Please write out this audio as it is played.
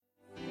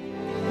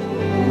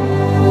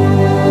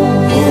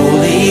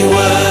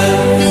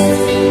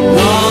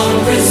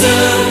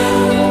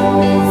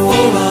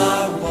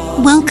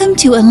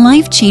to a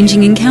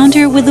life-changing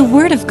encounter with the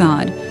Word of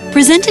God,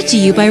 presented to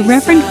you by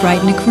Reverend Bright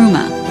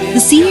Nkrumah, the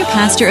senior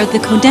pastor of the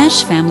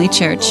Kodesh Family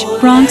Church,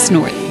 Bronx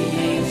North.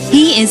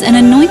 He is an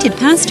anointed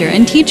pastor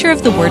and teacher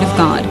of the Word of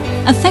God,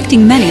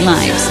 affecting many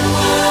lives.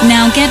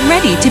 Now get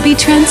ready to be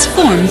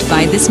transformed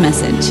by this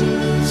message.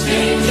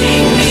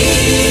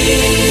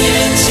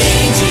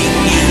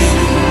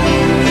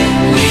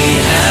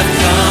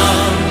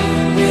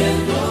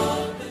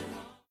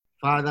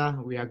 Father,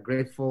 we are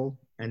grateful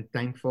and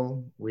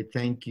thankful. We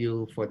thank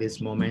you for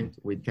this moment.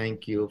 We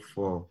thank you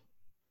for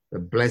the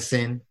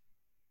blessing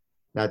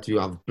that you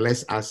have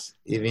blessed us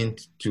even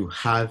to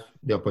have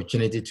the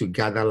opportunity to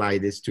gather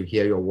like this to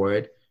hear your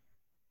word.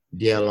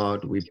 Dear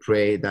Lord, we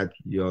pray that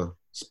your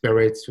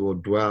spirits will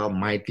dwell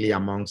mightily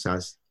amongst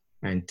us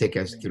and take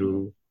us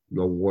through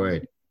your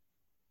word.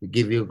 We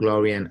give you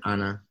glory and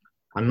honor.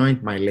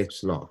 Anoint my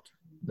lips, Lord,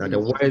 that the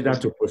word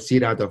that will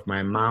proceed out of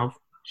my mouth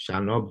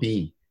shall not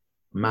be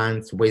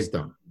man's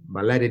wisdom,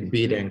 but let it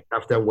be the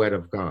engrafted word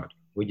of God,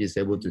 which is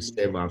able to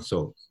save our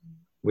souls.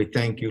 We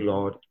thank you,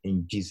 Lord,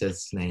 in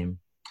Jesus' name.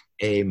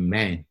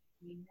 Amen.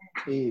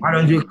 Amen. Why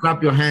don't you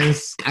clap your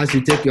hands as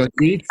you take your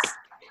seats?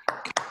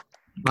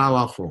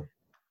 Powerful.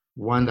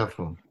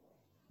 Wonderful.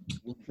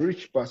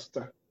 Rich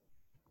pastor.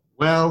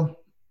 Well,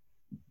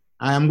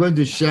 I am going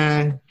to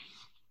share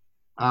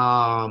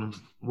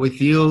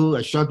with you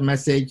a short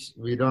message.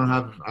 We don't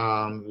have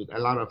a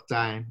lot of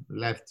time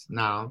left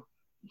now,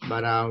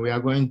 but we are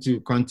going to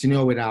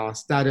continue with our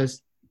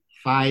status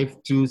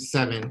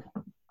 527.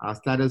 Our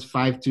status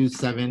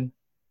 527.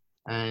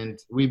 And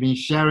we've been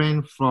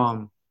sharing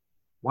from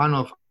one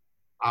of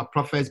our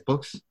prophet's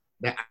books,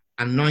 The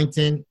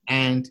Anointing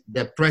and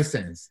the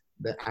Presence.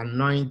 The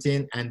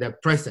Anointing and the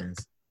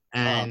Presence.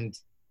 And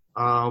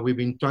we've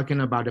been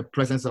talking about the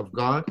presence of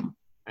God.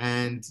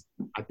 And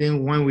I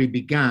think when we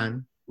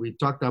began, we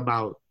talked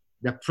about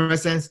the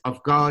presence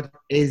of God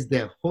is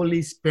the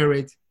Holy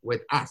Spirit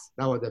with us.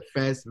 That was the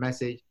first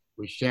message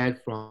we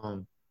shared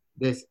from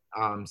this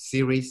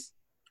series.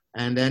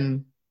 And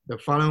then the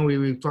following week,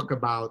 we talk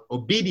about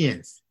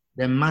obedience,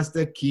 the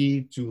master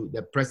key to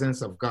the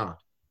presence of God.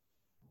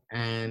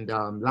 And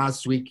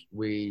last week,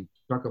 we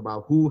talked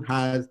about who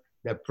has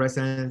the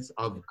presence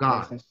of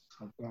God.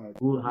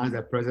 Who has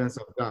the presence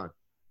of God.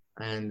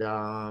 And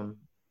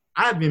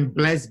I've been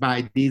blessed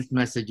by these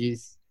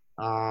messages.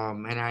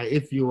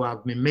 If you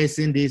have been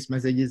missing these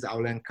messages, I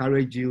will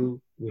encourage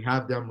you. We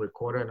have them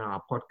recorded on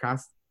our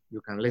podcast.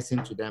 You can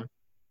listen to them.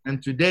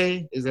 And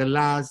today is the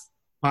last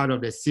part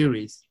of the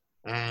series.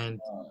 And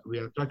we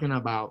are talking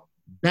about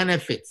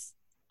benefits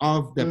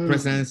of the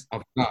presence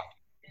of God.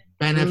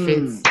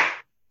 Benefits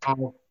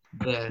of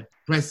the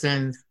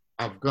presence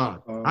of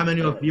God. How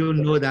many of you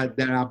know that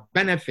there are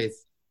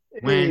benefits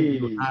when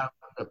you have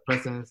the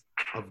presence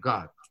of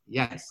God?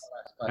 Yes,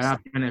 there are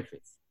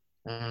benefits.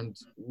 And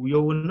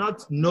you will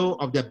not know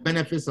of the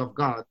benefits of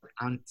God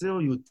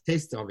until you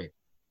taste of it.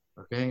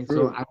 Okay,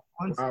 so I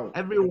want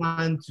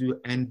everyone to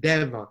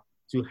endeavor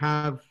to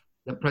have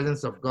the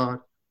presence of God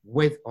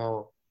with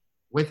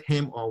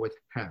him or with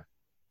her.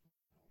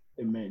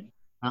 Amen.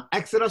 Now,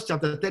 Exodus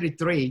chapter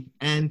 33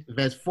 and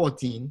verse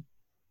 14.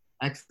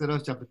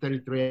 Exodus chapter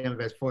 33 and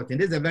verse 14.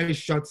 This is a very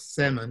short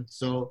sermon,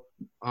 so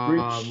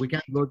we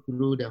can't go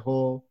through the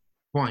whole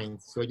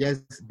point. So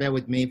just bear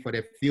with me for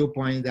the few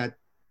points that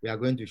we are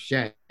going to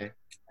share,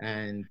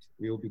 and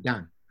we will be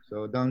done.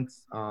 So don't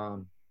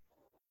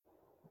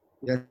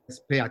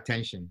just pay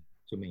attention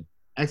to me.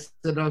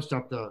 Exodus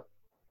chapter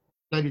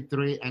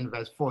 33 and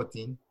verse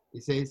 14.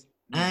 It says,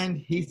 "And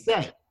he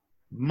said,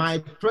 my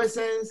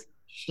presence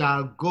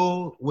shall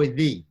go with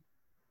thee,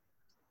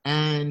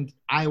 and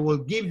I will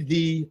give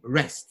thee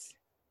rest.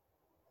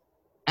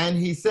 And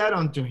he said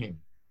unto him,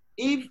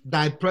 if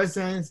thy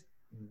presence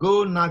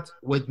go not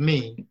with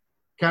me,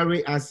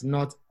 carry us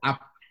not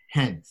up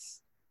hence."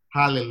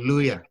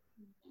 Hallelujah.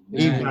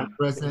 Amen. If thy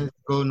presence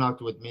go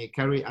not with me,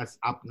 carry us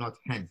up not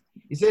hence.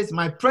 He says,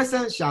 my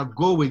presence shall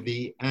go with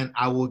thee, and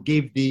I will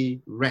give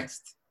thee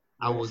rest.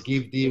 I will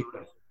give thee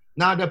rest.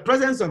 Now, the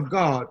presence of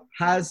God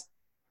has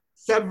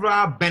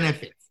several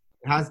benefits.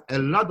 It has a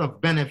lot of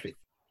benefits.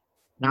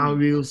 Now,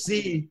 we will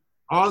see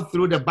all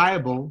through the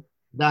Bible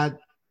that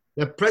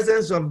the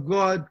presence of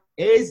God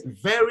is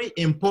very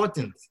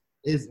important.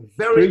 It's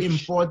very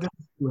important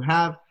to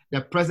have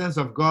the presence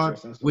of God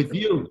with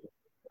you.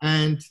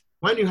 And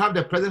when you have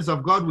the presence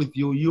of God with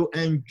you, you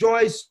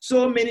enjoy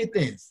so many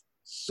things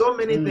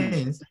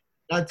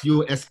that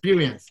you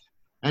experience.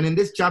 And in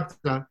this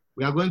chapter,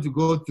 we are going to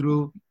go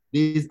through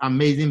these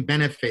amazing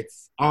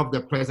benefits of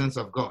the presence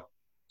of God.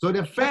 So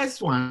the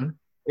first one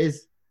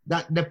is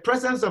that the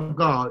presence of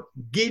God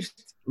gives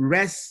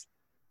rest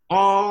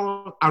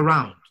all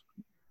around.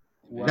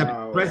 Wow.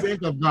 The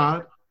presence of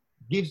God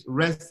gives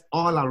rest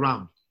all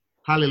around.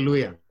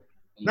 Hallelujah.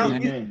 Now,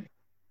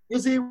 you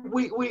see,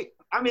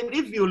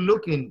 if you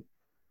look in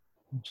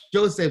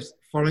Joseph's,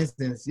 for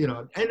instance, in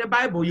the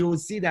Bible, you will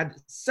see that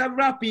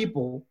several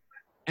people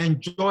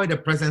enjoy the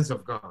presence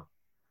of God.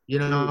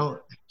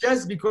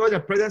 Just because the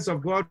presence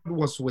of God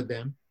was with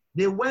them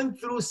They went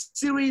through a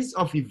series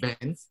of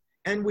events,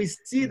 and we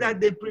see that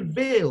they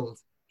prevailed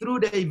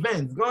through the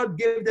events. God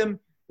gave them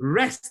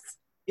rest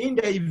in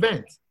the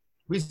event.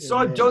 We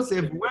saw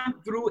Joseph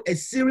went through a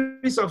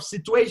series of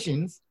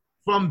situations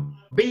from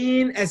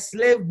being a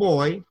slave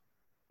boy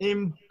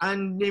in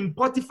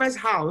Potiphar's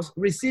house,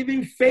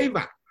 receiving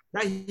favor,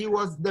 that he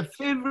was the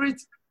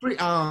favorite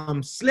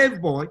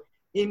slave boy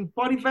in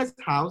Potiphar's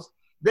house.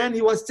 Then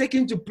he was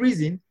taken to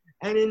prison,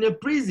 and in the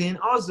prison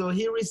also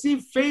he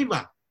received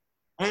favor,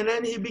 and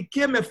then he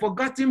became a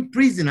forgotten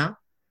prisoner,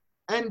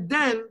 and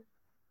then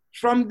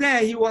from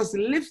there he was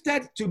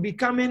lifted to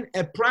becoming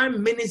a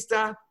prime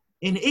minister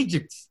in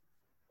Egypt.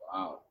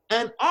 Wow.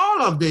 And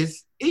all of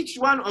this, each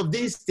one of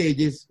these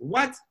stages,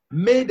 what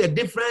made a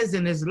difference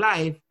in his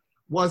life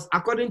was,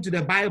 according to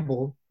the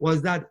Bible,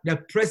 was that the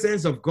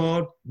presence of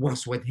God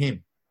was with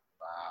him.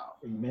 Wow.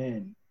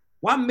 Amen.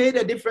 What made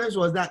a difference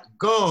was that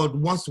God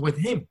was with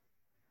him.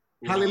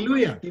 Wow.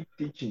 Hallelujah. Keep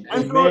teaching.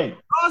 And Amen. so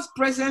God's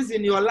presence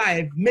in your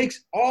life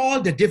makes all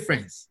the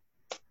difference.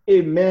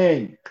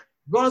 Amen.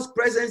 God's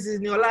presence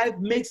in your life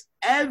makes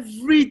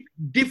every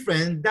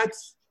difference that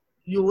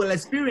you will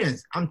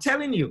experience. I'm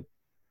telling you.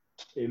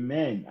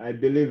 Amen. I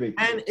believe it.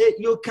 And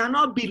you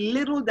cannot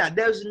belittle that.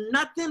 There's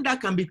nothing that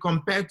can be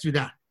compared to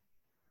that.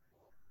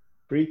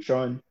 Preach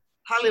on.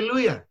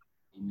 Hallelujah.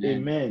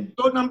 Amen.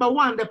 So number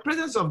one, the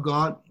presence of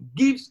God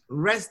gives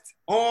rest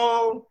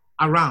all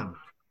around.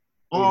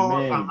 All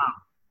around.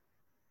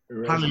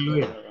 Rest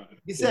hallelujah. All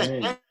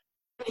around.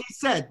 He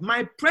said,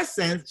 my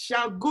presence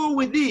shall go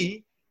with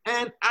thee,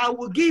 and I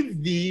will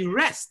give thee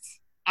rest.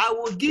 I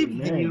will give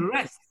thee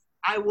rest.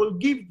 I will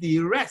give thee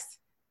rest.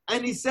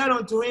 And he said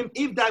unto him,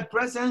 if thy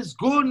presence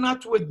go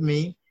not with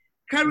me,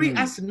 carry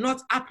us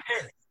not up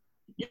hence.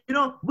 You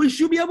know, we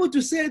should be able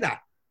to say that.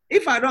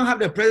 If I don't have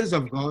the presence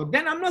of God,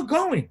 then I'm not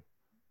going.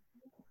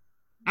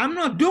 I'm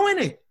not doing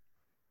it.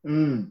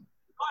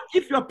 But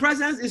if your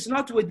presence is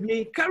not with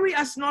me, carry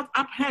us not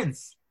up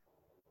hence.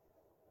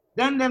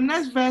 Then the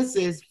next verse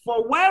says,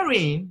 for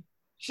wherein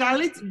shall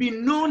it be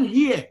known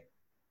here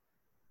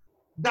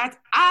that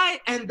I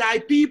and thy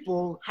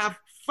people have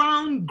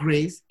found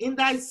grace in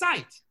thy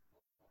sight?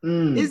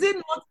 Is it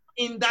not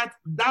in that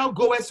thou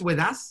goest with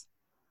us?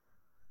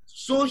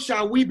 So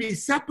shall we be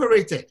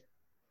separated,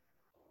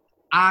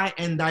 I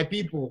and thy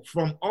people,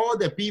 from all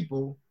the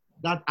people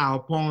that are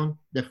upon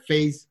the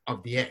face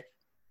of the earth.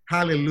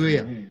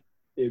 Hallelujah.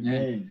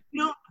 Amen.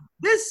 You know,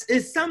 this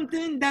is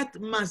something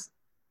that must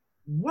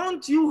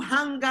want you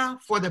hunger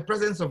for the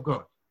presence of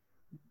God.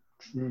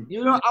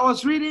 You know, I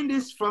was reading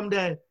this from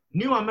the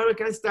New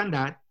American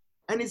Standard,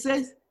 and it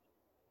says,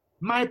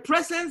 my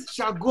presence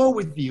shall go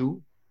with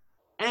you,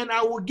 and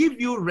I will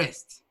give you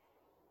rest.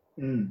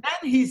 Then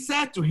he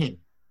said to him,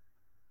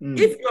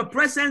 if your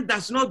presence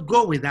does not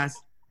go with us,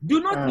 do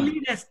not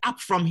lead us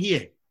up from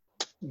here.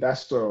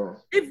 That's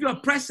all. If your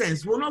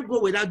presence will not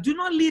go with us, do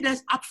not lead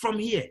us up from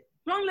here.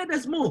 Don't let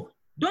us move.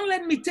 Don't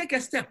let me take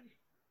a step.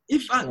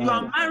 If you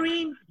are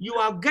marrying, you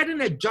are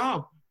getting a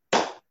job,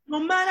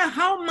 no matter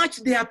how much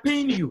they are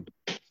paying you,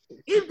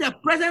 if the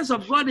presence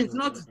of God is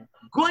not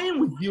going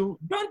with you,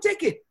 don't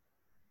take it.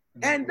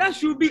 And that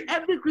should be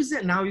every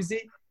Christian. Now, you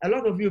see, a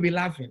lot of you will be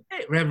laughing.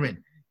 Hey, Reverend,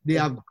 they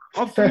are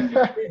offering you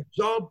a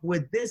job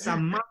with this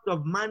amount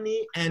of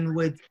money and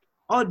with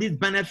all these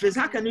benefits.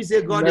 How can you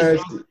say God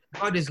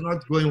is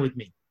not going with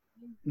me?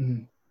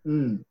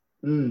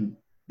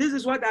 This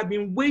is what I've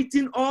been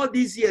waiting all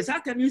these years. How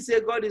can you say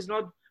God is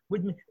not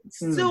with me?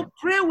 Still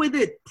pray with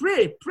it.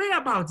 Pray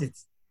about it.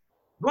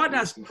 God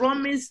has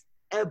promised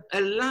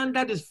a land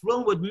that is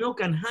flowing with milk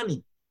and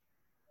honey.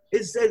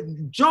 It's a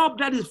job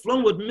that is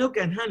flowing with milk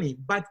and honey.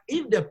 But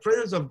if the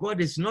presence of God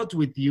is not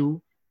with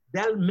you,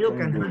 that milk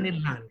and honey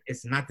land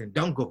is nothing.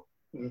 Don't go.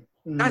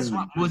 That's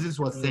what Moses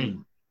was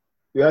saying.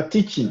 You are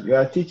teaching.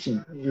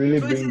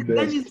 Really so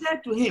then he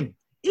said to him,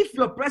 if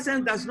your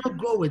presence does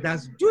not go with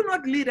us, do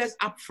not lead us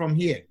up from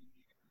here.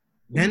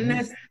 Then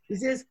next, he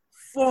says,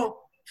 for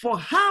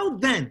how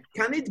then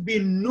can it be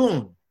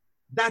known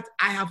that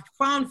I have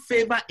found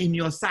favor in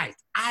your sight,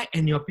 I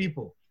and your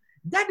people?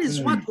 That is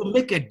what will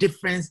make a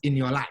difference in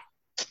your life.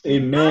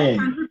 Amen.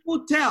 How can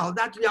people tell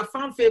that you have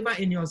found favor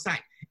in your sight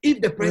if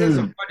the presence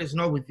of God is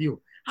not with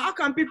you? How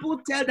can people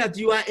tell that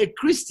you are a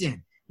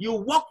Christian, you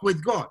walk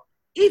with God,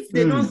 if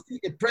they don't see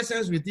a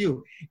presence with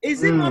you?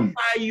 Is it not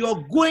by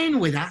your going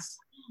with us?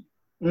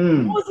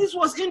 Moses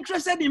was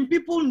interested in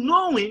people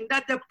knowing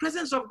that the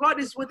presence of God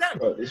is with them.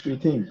 God is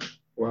with him.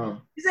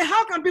 Wow. He said,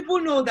 how can people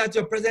know that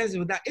your presence is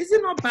with us? Is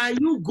it not by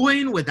you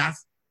going with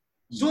us,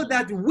 so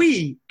that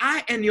we,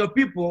 I and your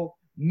people,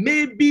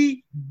 may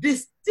be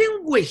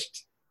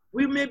distinguished?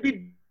 We may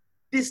be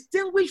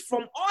distinguished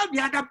from all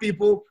the other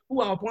people who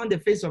are upon the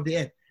face of the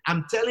earth.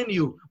 I'm telling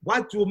you,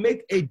 what will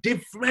make a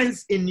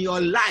difference in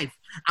your life,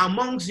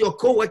 amongst your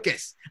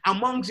co-workers,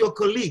 amongst your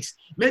colleagues.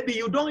 Maybe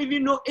you don't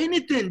even know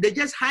anything. They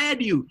just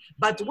hired you.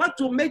 But what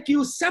will make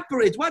you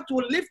separate, what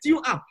will lift you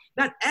up,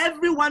 that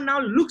everyone now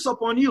looks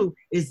upon you,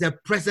 is the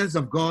presence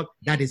of God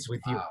that is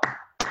with you.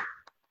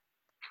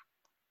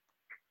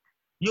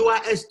 You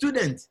are a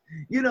student,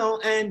 you know,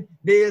 and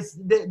they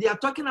are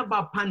talking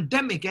about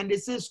pandemic, and they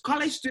say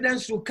college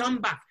students should come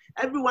back.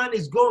 Everyone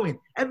is going,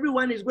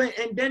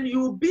 and then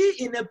you'll be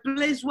in a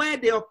place where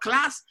their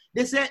class,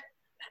 they say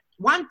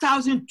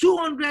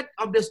 1,200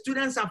 of the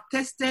students have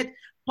tested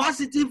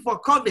positive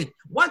for COVID.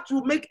 What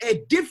will make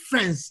a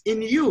difference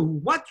in you,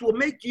 what will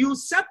make you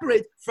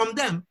separate from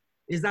them,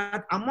 is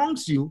that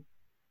amongst you,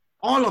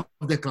 all of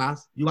the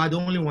class, you are the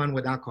only one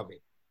without COVID.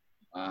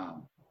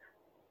 Wow.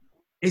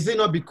 Is it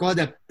not because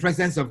the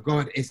presence of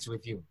God is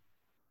with you?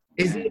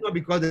 Is it not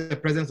because the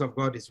presence of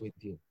God is with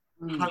you?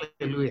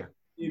 Hallelujah.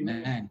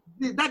 Amen.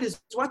 That is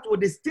what will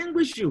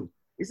distinguish you.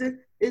 Is it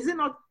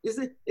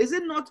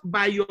not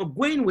by your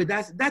going with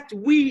us that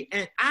we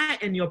and I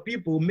and your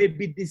people may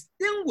be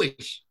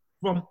distinguished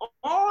from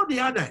all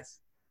the others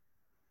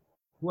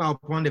who are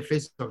upon the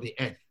face of the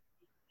earth?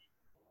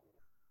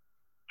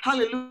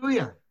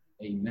 Hallelujah.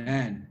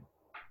 Amen.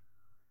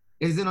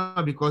 Is it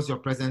not because your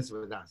presence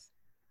with us?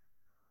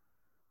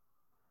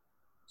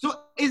 So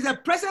it's the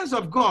presence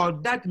of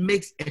God that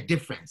makes a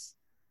difference.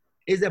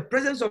 It's the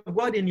presence of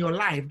God in your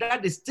life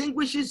that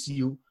distinguishes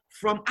you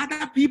from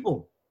other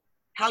people.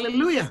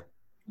 Hallelujah.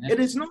 Amen. It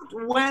is not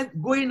worth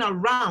going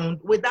around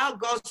without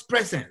God's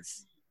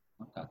presence.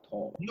 Not at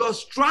all. Your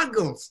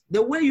struggles,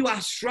 the way you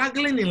are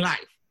struggling in life,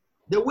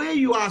 the way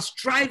you are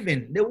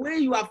striving, the way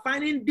you are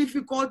finding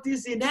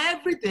difficulties in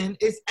everything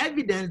is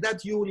evidence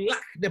that you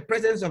lack the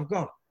presence of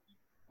God.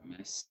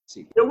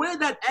 Mercy. The way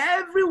that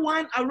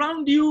everyone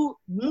around you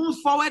moves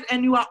forward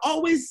and you are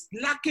always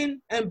lacking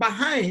and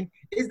behind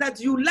is that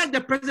you lack the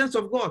presence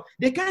of God.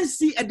 They can't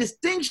see a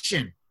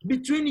distinction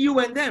between you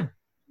and them.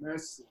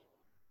 Mercy.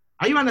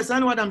 Are you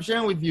understanding what I'm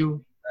sharing with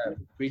you?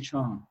 Preach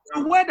on.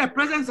 So where the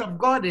presence of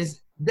God is,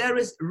 there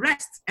is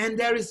rest and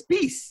there is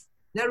peace.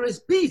 There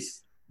is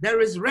peace. There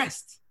is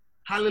rest.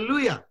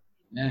 Hallelujah.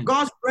 Amen.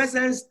 God's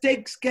presence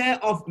takes care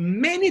of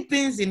many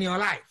things in your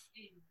life.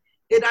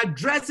 It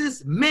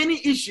addresses many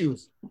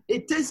issues.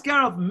 It takes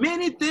care of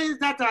many things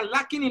that are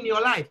lacking in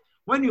your life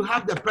when you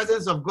have the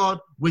presence of God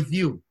with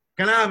you.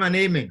 Can I have an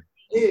amen?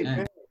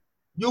 Amen.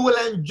 You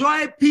will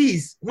enjoy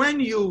peace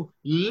when you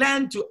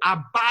learn to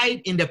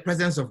abide in the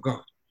presence of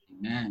God.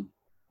 Amen.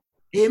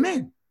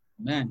 Amen.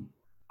 Amen.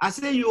 I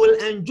say you will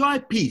enjoy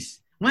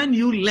peace when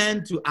you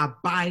learn to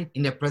abide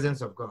in the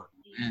presence of God.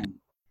 Amen.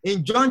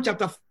 In John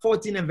chapter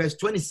 14 and verse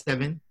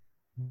 27,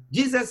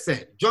 Jesus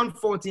said, John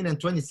 14 and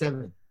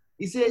 27,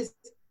 he says,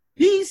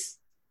 peace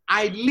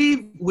I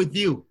leave with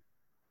you.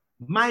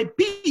 My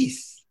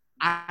peace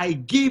I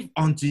give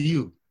unto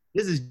you.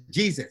 This is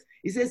Jesus.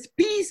 He says,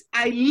 peace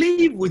I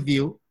leave with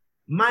you.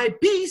 My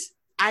peace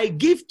I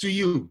give to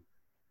you.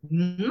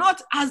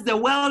 Not as the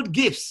world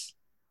gives,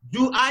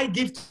 do I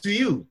give to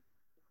you.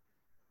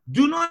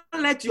 Do not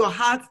let your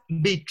heart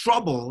be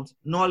troubled,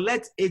 nor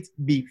let it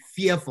be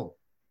fearful.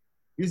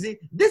 You see,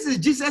 this is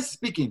Jesus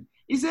speaking.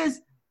 He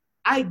says,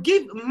 I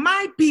give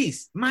my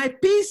peace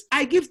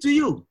I give to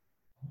you.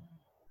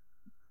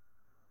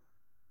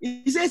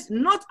 He says,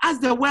 not as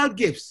the world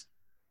gives.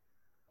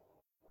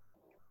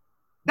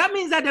 That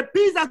means that the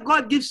peace that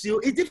God gives you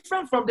is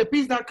different from the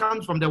peace that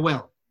comes from the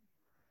world.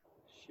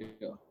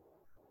 Sure.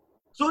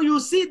 So you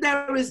see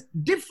there is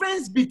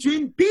difference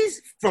between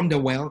peace from the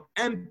world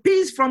and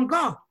peace from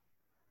God.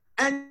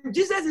 And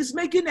Jesus is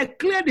making a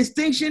clear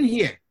distinction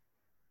here.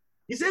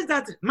 He says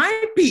that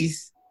my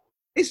peace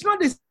is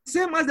not the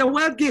same as the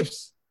world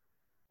gives.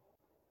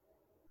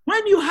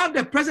 When you have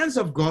the presence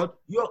of God,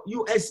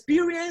 you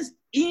experience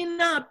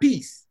inner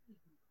peace.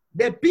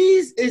 The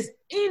peace is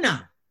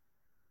inner.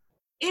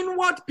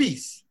 Inward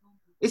peace.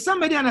 Is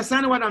somebody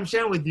understanding what I'm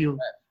sharing with you?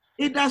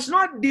 It does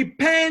not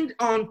depend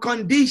on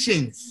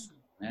conditions.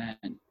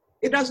 Amen.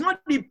 It does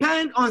not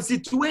depend on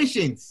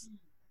situations.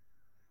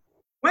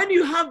 When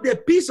you have the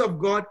peace of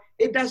God,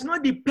 it does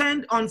not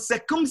depend on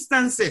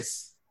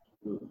circumstances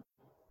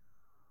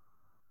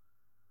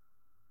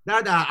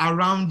that are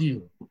around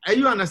you. Are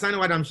you understanding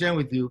what I'm sharing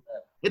with you?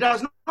 It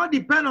does not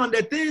depend on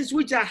the things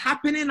which are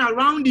happening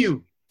around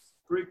you.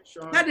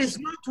 That is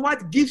not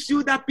what gives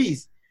you that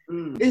peace.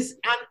 It's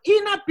an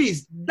inner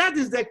peace. That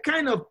is the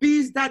kind of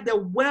peace that the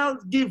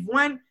world gives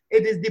when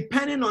it is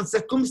depending on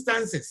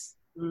circumstances.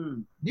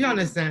 Do you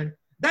understand?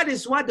 That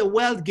is what the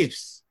world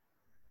gives.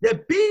 The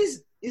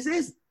peace, it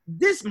says,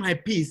 this my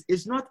peace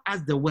is not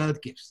as the world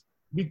gives,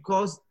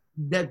 because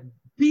the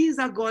peace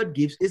that God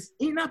gives is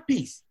inner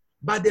peace.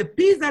 But the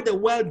peace that the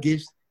world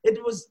gives,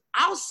 it was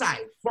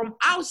outside,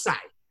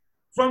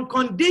 from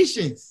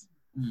conditions,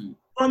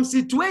 from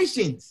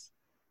situations,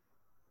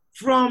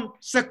 from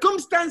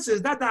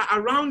circumstances that are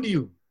around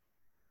you.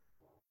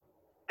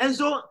 And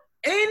so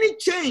any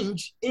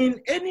change in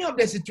any of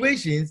the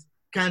situations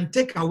can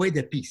take away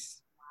the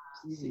peace.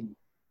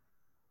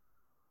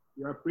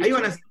 Are you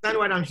understand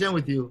what I'm sharing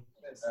with you?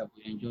 Yes,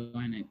 we're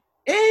enjoying it.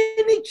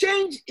 Any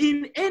change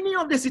in any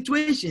of the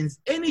situations,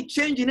 any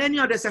change in any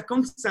of the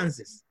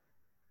circumstances,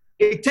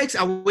 it takes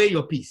away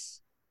your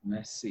peace.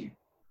 Mercy.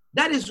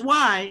 That is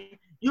why,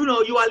 you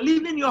are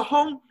leaving your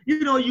home,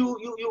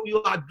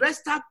 you are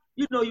dressed up,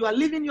 you know, you are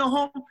leaving your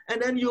home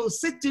and then you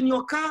sit in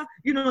your car,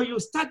 you know, you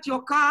start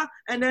your car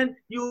and then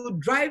you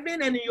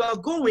driving and you are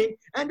going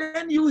and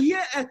then you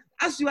hear,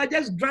 as you are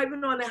just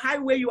driving on the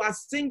highway, you are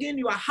singing,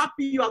 you are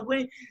happy, you are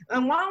going,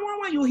 and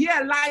one you hear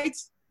a light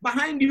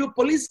behind you,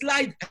 police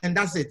light, and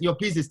that's it. Your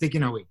peace is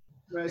taken away.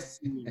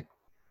 Mercy.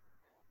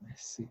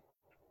 Mercy.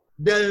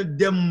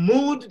 The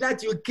mood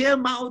that you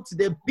came out,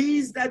 the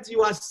peace that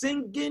you are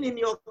singing in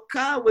your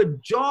car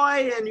with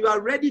joy and you are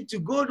ready to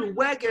go to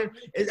work and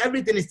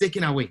everything is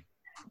taken away.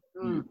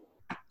 Mm.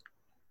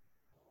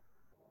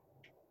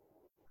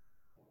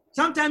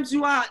 Sometimes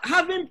you are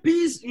having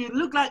peace, you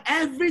look like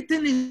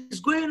everything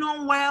is going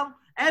on well,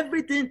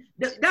 everything,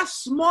 that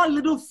small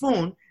little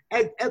phone,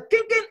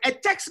 thinking a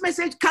text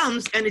message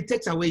comes and it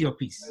takes away your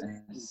peace.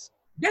 Yes.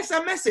 Just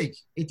a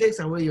message, it takes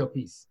away your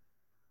peace.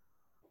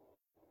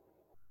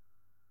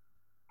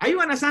 Are you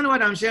understanding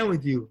what I'm sharing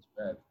with you?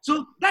 Right.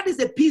 So that is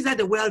the peace that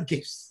the world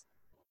gives.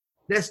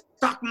 The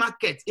stock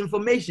market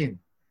information,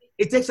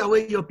 it takes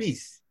away your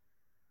peace.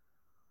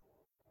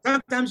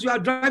 Sometimes you are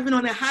driving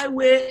on a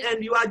highway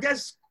and you are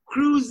just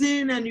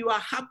cruising and you are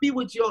happy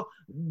with your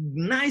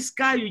nice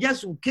car. You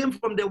just came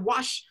from the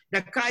wash.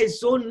 The car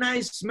is so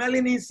nice,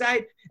 smelling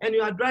inside, and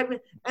you are driving.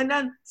 And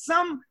then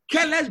some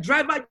careless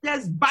driver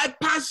just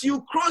bypass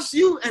you, cross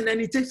you, and then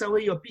it takes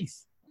away your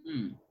peace.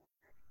 Mm.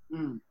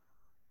 Mm.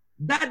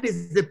 That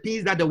is the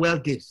peace that the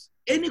world gives.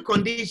 Any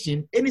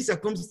condition, any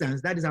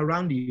circumstance that is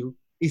around you,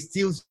 it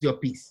steals your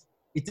peace.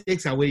 It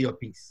takes away your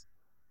peace.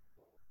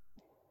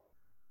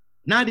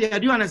 Nadia,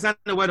 do you understand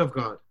the word of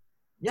God?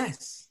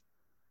 Yes.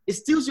 It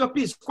steals your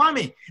peace.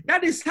 Kwame,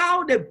 that is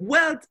how the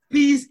world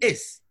peace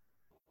is.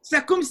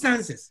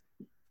 Circumstances.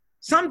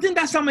 Something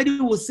that somebody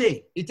will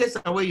say, it takes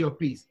away your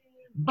peace.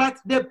 But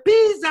the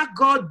peace that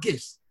God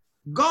gives,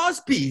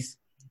 God's peace,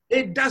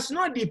 it does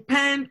not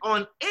depend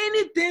on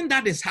anything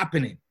that is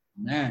happening.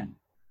 Amen.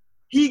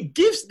 He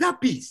gives that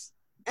peace,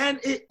 and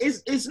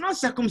it's not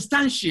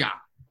circumstantial.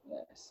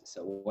 Yes, it's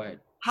a word.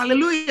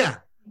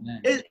 Hallelujah.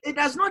 Amen. It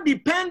does not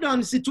depend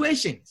on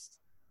situations.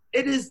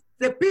 It is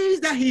the peace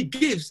that he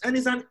gives, and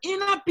it's an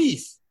inner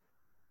peace.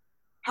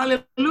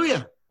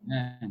 Hallelujah.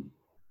 Amen.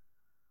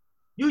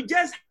 You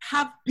just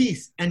have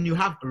peace and you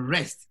have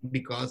rest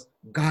because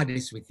God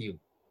is with you.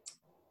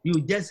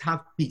 You just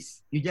have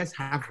peace. You just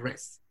have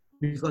rest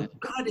because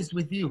God is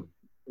with you.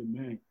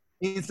 Amen.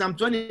 In Psalm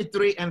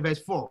 23 and verse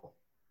 4,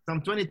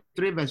 Psalm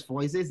 23 verse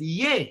 4, it says,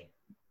 Yea,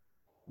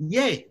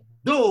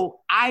 though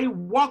I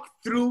walk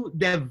through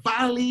the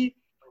valley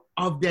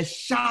of the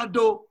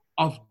shadow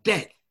of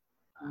death,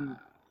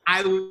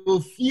 I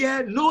will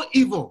fear no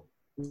evil.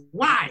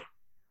 Why?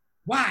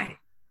 Why?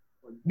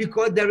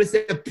 Because there is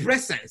a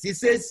presence. It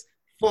says,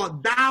 for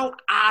thou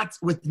art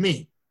with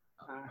me.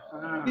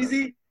 Uh-huh. You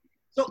see?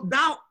 So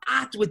thou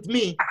art with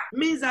me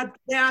means that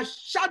there are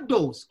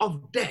shadows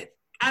of death.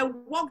 I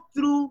walk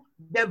through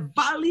the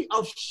valley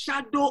of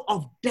shadow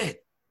of death.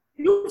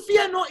 You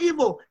fear no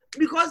evil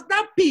because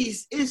that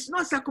peace is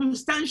not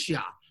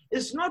circumstantial.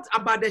 It's not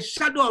about the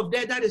shadow of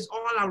death that is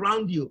all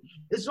around you.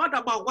 It's not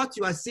about what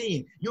you are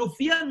seeing. You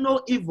fear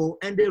no evil,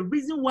 and the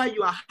reason why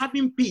you are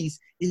having peace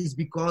is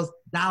because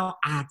thou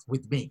art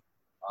with me.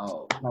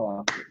 Oh,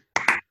 powerful.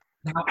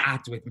 Thou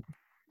art with me.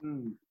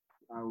 Mm.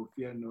 I will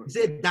fear no. He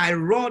said, thy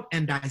rod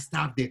and thy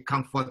staff, they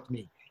comfort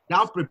me.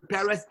 Thou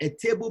preparest a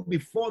table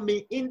before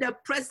me in the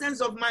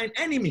presence of mine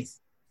enemies.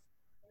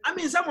 I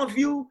mean, some of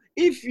you,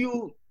 if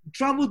you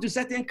travel to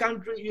certain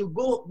country, you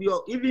go,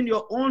 even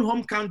your own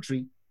home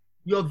country,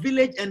 your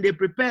village, and they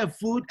prepare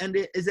food, and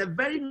it's a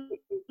very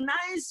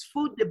nice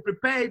food they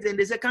prepare it, and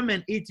they say, come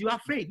and eat. You are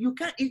afraid. You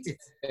can't eat it.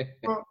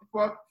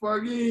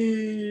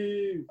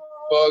 Forgive.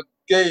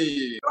 Okay.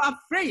 You are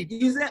afraid.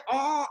 You say,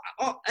 all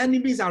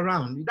enemies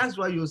around. That's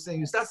why you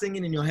start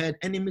singing in your head,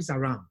 enemies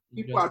around.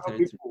 People are not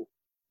people.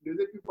 They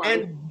say people are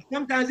not And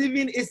sometimes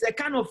even it's a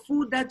kind of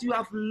food that you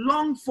have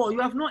longed for. You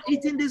have not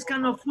eaten this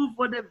kind of food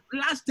for the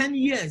last 10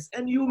 years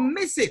and you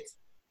miss it.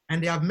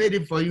 And they have made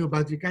it for you,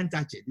 but you can't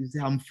touch it. You say,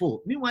 I'm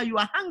full. Meanwhile, you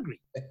are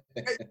hungry.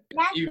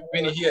 You've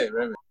been here,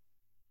 Reverend.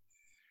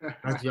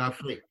 But you are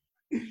afraid.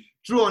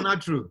 True or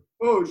not true?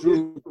 Oh,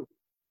 true.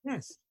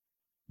 Yes.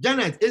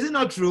 Janet, is it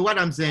not true what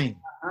I'm saying?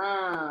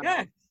 Ah.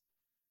 Yes.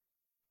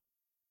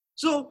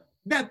 So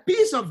the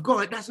peace of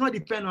God does not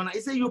depend on it.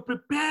 It says, you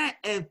prepare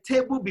a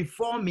table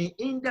before me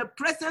in the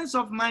presence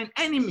of mine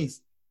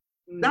enemies.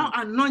 Thou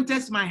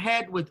anointest my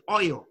head with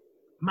oil.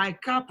 My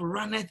cup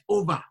runneth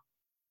over.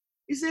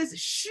 It says,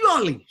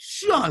 surely,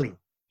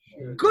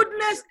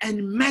 goodness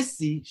and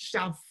mercy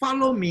shall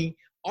follow me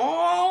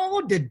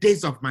all the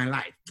days of my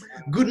life.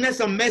 Goodness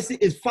and mercy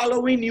is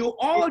following you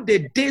all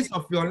the days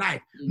of your life.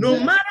 No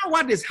matter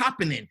what is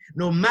happening,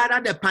 no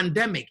matter the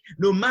pandemic,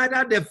 no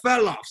matter the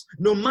fell-offs,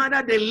 no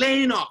matter the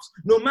laying-offs,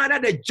 no matter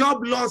the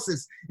job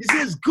losses. It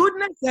says,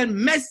 goodness and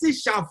mercy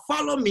shall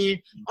follow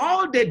me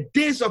all the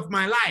days of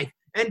my life.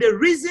 And the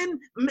reason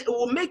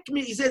will make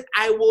me, he says,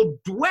 I will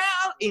dwell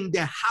in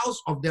the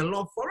house of the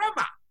Lord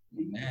forever.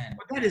 Amen.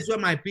 But that is where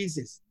my peace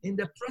is, in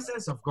the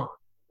presence of God.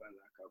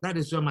 That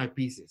is where my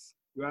peace is.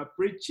 You are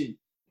preaching.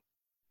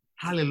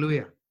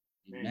 Hallelujah.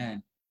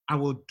 Amen. I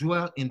will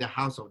dwell in the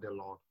house of the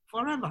Lord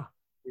forever.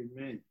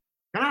 Amen.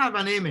 Can I have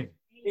an amen?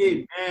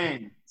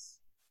 Amen.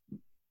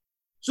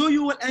 So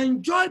you will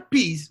enjoy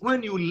peace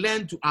when you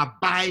learn to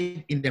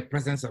abide in the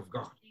presence of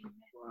God.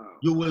 Wow.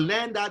 You will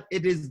learn that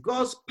it is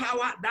God's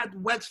power that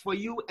works for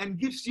you and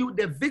gives you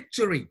the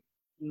victory.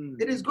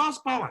 It is God's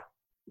power.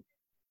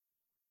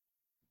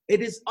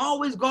 It is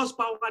always God's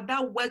power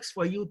that works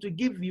for you to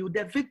give you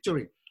the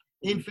victory.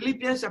 In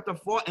Philippians chapter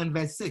 4 and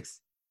verse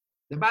 6,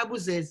 the Bible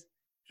says,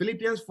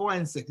 Philippians 4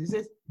 and 6, it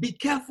says, be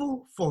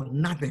careful for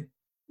nothing.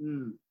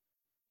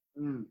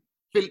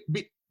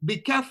 Be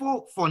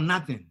careful for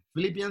nothing.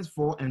 Philippians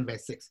 4 and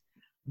verse 6.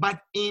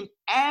 But in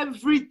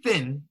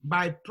everything,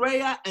 by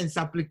prayer and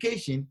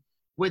supplication,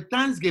 with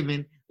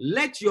thanksgiving,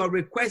 let your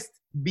request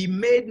be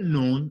made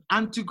known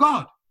unto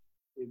God.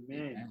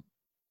 Amen.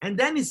 And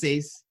then it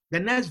says, the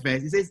next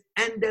verse, it says,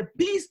 and the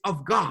peace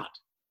of God.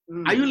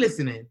 Are you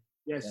listening?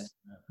 Yes.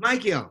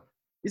 Michael,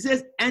 it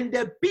says, and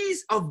the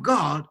peace of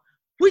God,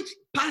 which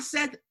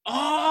passeth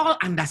all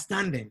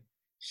understanding,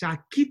 shall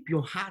keep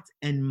your heart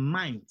and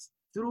mind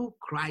through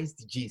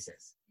Christ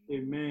Jesus.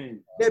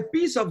 Amen. The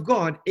peace of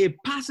God, it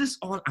passes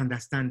all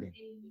understanding.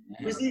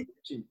 You see,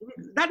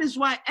 that is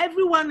why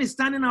everyone is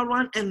standing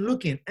around and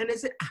looking, and they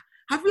say,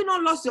 have you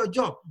not lost your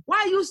job?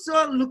 Why are you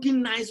still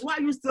looking nice? Why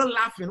are you still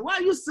laughing? Why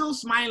are you still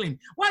smiling?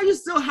 Why are you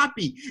still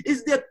happy?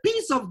 It's the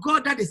peace of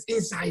God that is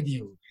inside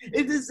you.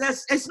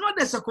 It's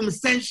not a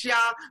circumstantial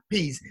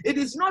peace. It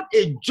is not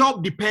a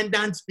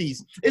job-dependent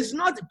peace. It's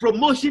not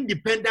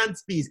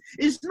promotion-dependent peace.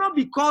 It's not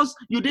because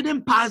you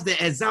didn't pass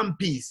the exam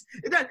peace.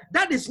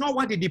 That is not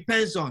what it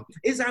depends on.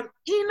 It's an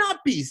inner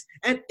peace,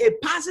 and it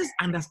passes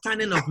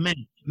understanding of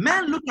men.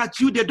 Men look at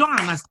you, they don't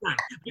understand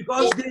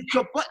because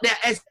they're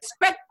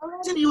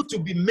expecting you to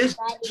be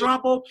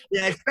miserable.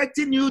 They're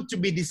expecting you to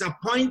be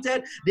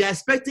disappointed. They're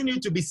expecting you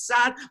to be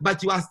sad,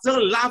 but you are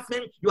still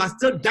laughing. You are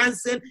still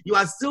dancing. You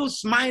are still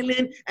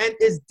smiling. And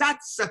it's that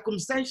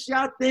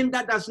circumstantial thing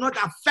that does not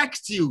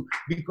affect you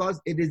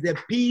because it is the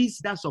peace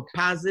that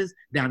surpasses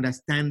the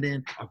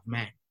understanding of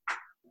man.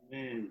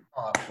 Amen.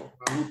 Powerful.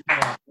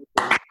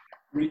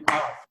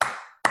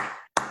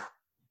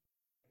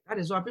 That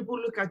is why people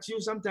look at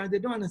you sometimes, they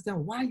don't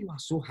understand why you are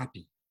so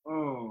happy.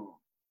 Oh.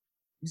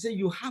 You say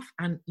you have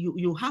an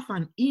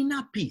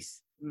inner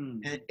peace,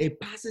 and it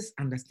passes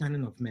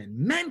understanding of men.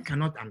 Men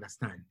cannot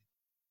understand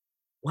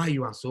why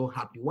you are so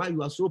happy, why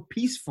you are so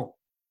peaceful.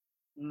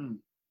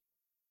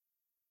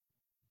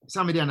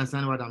 Somebody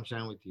understand what I'm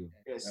sharing with you?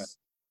 Yes.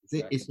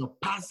 See, it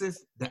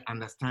surpasses the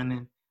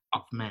understanding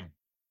of man.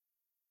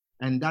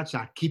 And that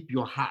shall keep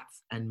your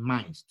hearts and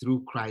minds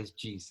through Christ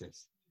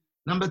Jesus.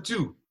 Number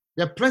 2,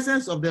 the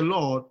presence of the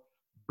Lord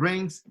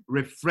brings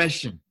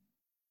refreshing.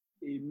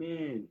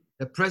 Amen.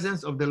 The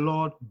presence of the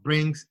Lord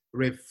brings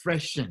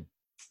refreshing.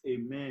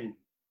 Amen.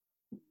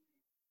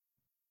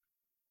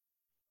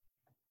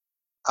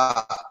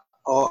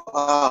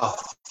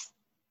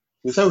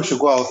 You said we should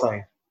go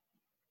outside.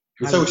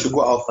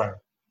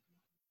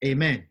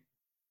 Amen.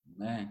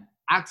 Amen.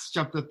 Acts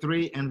chapter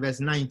 3 and verse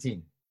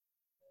 19.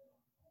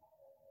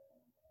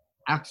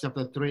 Acts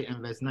chapter 3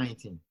 and verse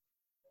 19.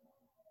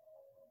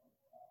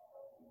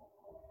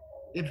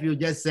 If you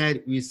just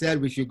said, we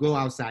should go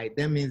outside,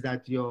 that means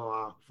that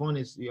your phone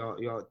is,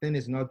 your thing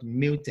is not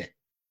muted.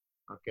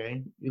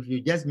 Okay? If you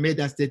just made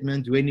that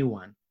statement to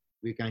anyone,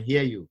 we can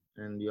hear you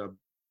and you're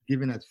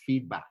giving us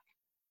feedback.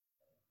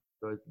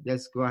 So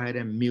just go ahead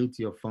and mute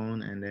your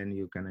phone and then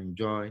you can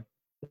enjoy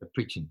the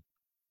preaching.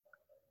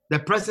 The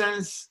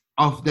presence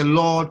of the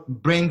Lord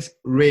brings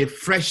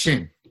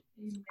refreshing.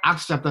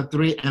 Acts chapter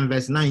 3 and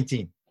verse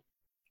 19.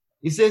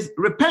 It says,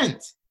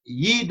 repent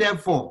ye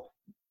therefore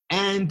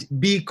and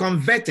be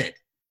converted,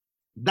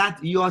 that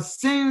your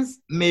sins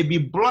may be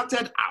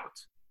blotted out,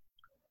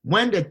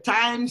 when the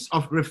times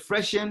of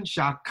refreshing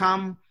shall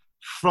come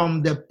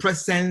from the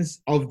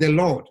presence of the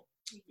Lord.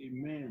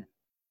 Amen.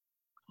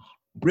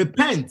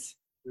 Repent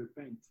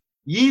Repent.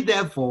 ye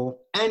therefore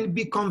and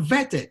be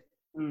converted,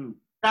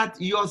 that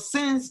your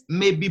sins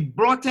may be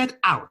blotted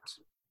out,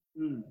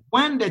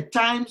 when the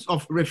times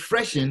of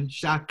refreshing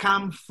shall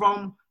come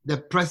from the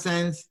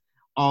presence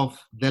of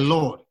the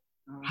Lord.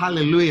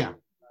 Hallelujah.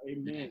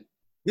 Amen.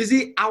 You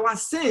see, our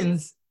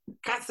sins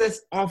cut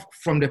us off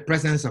from the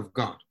presence of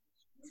God.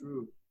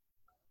 True.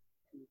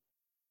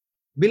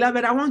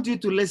 Beloved, I want you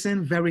to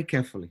listen very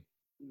carefully.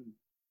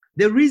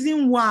 The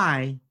reason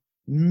why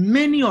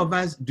many of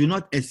us do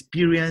not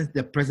experience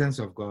the presence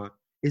of God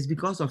is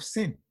because of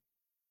sin.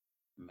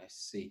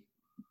 Mercy.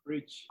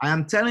 Preach. I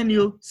am telling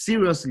you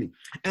seriously.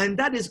 And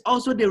that is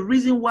also the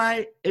reason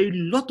why a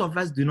lot of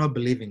us do not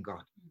believe in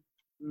God.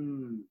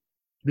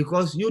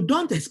 Because you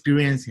don't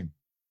experience him.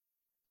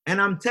 And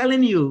I'm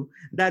telling you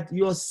that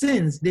your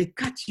sins, they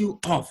cut you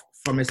off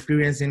from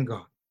experiencing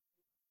God.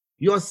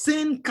 Your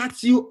sin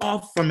cuts you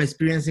off from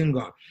experiencing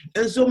God.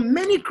 And so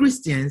many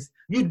Christians,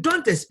 you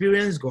don't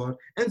experience God,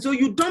 and so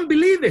you don't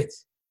believe it.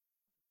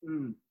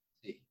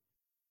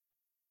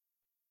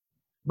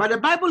 But the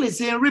Bible is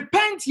saying,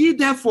 repent ye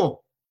therefore,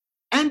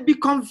 and be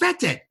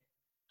converted,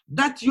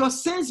 that your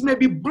sins may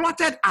be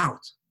blotted out,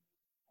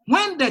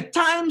 when the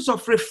times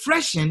of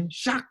refreshing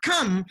shall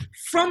come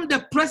from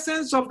the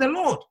presence of the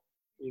Lord.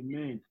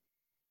 Amen.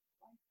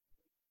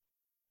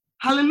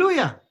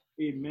 Hallelujah.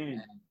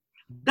 Amen.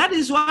 That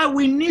is why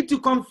we need to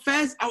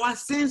confess our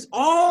sins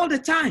all the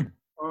time.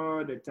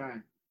 All the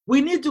time.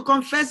 We need to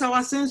confess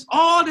our sins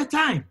all the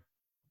time.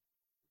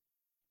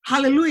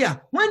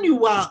 Hallelujah. When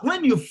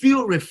you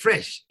feel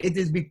refreshed, it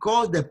is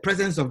because the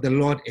presence of the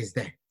Lord is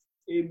there.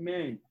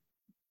 Amen.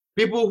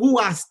 People who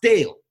are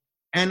stale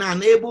and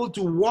unable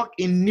to walk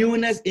in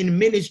newness in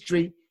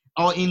ministry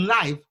or in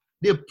life,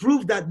 they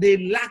prove that they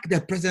lack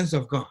the presence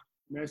of God.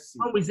 Mercy.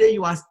 When we say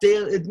you are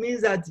stale, it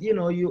means that you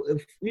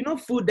know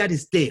food that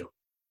is stale.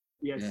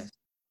 Yes.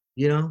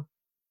 You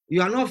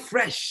are not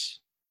fresh.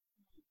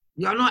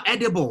 You are not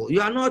edible.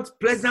 You are not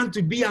pleasant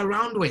to be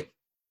around with.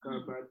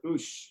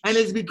 Kabadosh. And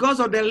it's because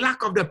of the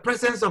lack of the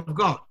presence of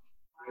God.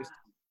 Mercy.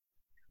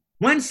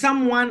 When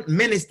someone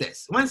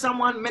ministers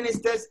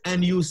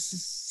and you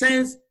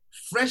sense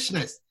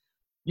freshness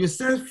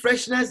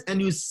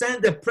and you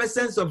sense the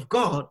presence of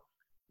God,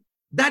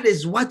 that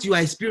is what you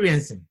are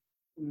experiencing.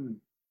 Mm.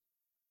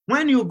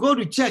 When you go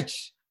to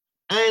church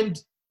and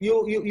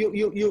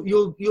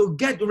you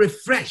get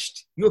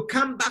refreshed, you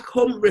come back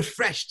home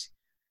refreshed,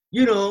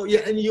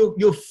 and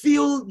you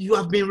feel you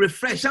have been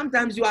refreshed.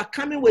 Sometimes you are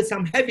coming with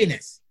some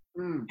heaviness.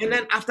 Mm. And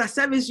then after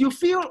service, you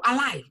feel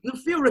alive. You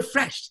feel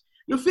refreshed.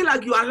 You feel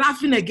like you are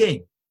laughing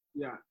again.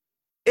 Yeah.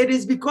 It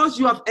is because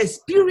you have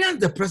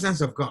experienced the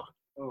presence of God.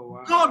 Oh,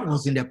 wow. God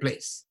was in the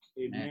place.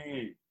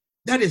 Amen.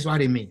 That is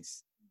what it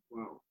means.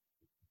 Wow.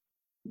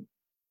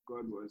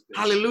 God was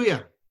there.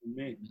 Hallelujah.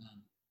 Amen.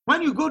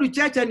 When you go to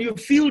church and you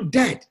feel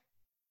dead,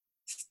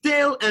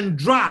 stale and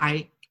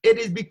dry, it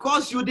is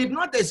because you did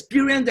not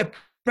experience the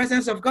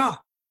presence of God.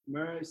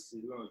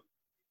 Mercy, Lord.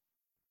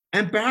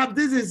 And perhaps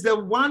this is the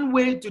one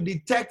way to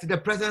detect the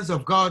presence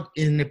of God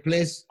in a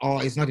place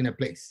or it's not in a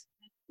place.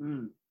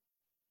 Mm.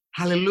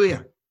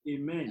 Hallelujah.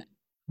 Amen.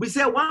 We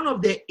say one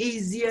of the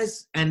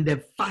easiest and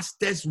the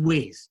fastest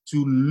ways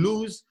to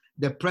lose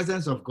the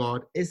presence of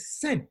God is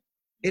sin.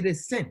 It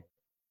is sin.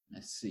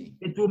 Let's see.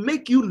 It will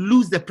make you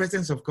lose the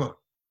presence of God.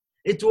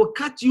 It will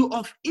cut you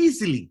off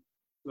easily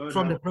Lord,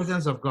 from the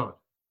presence of God.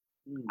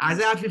 Mm.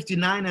 Isaiah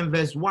 59 and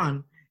verse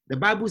 1, the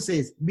Bible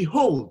says,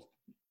 "Behold,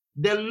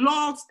 the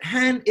Lord's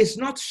hand is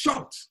not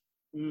short,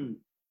 Mm.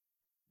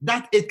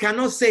 that it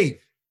cannot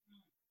save,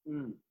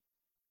 Mm.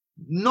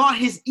 nor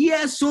his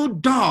ear so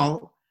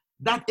dull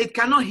that it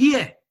cannot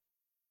hear.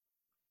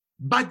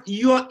 But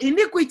your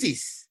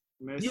iniquities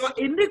Mercy.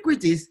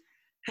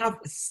 have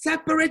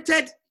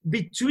separated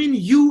between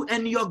you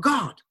and your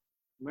God."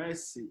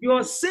 Mercy.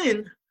 Your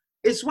sin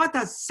is what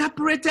has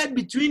separated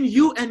between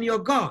you and your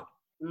God.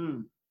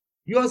 Mm.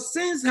 Your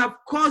sins have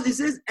caused, it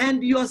says,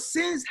 and your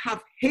sins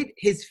have hid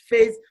his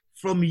face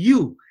from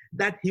you,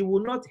 that he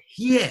will not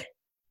hear.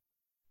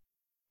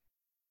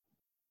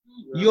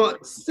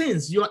 Your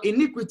sins, your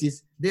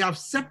iniquities, they have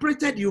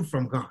separated you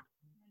from God.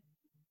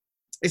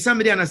 Is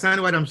somebody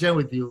understand what I'm sharing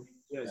with you?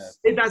 Yes.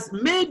 It has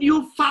made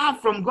you far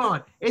from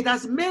God. It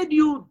has made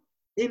you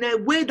in a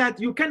way that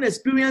you can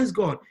experience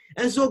God.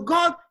 And so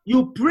God,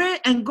 you pray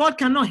and God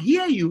cannot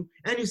hear you.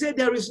 And you say,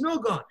 there is no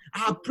God. I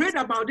have prayed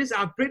about this.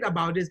 I have prayed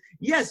about this.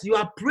 Yes, you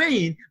are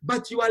praying,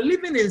 but you are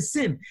living in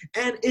sin.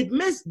 And it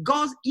makes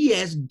God's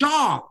ears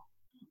dull,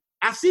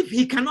 as if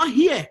he cannot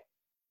hear.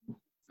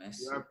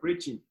 Mercy. You are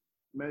preaching.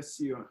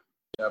 Mercy on.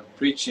 You are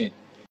preaching.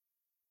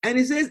 And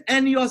he says,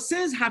 and your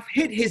sins have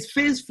hid his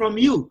face from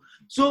you.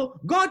 So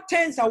God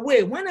turns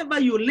away. Whenever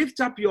you lift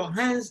up your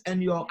hands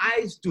and your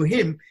eyes to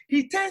him,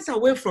 he turns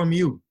away from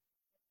you.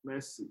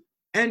 Mercy.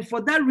 And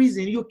for that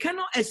reason, you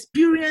cannot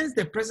experience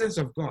the presence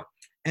of God.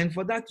 And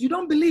for that, you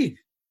don't believe.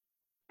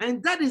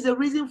 And that is the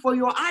reason for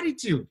your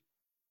attitude.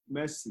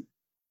 Mercy.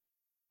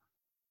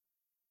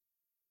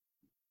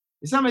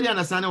 Is somebody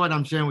understanding what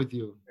I'm sharing with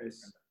you?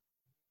 Yes.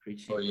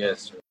 Preaching. Oh,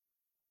 yes.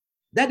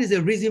 That is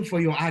the reason for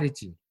your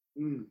attitude.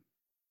 Mm.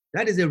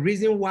 That is the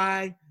reason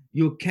why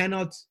you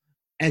cannot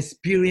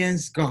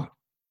experience God.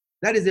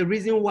 That is the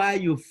reason why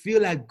you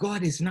feel like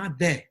God is not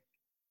there.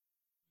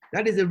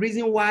 That is the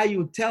reason why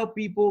you tell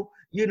people,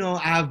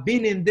 I've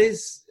been in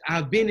this,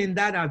 I've been in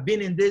that, I've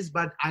been in this,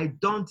 but I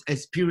don't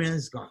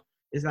experience God.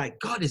 It's like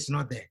God is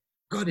not there.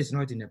 God is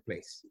not in a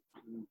place.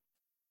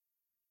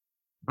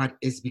 But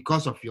it's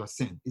because of your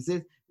sin. He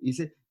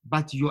says,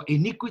 but your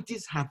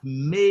iniquities have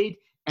made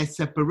a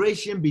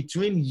separation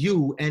between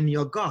you and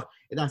your God.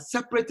 It has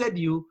separated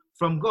you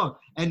from God,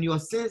 and your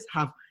sins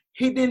have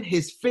hidden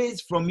his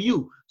face from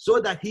you so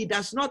that he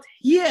does not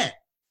hear.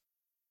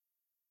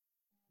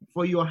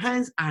 For your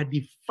hands are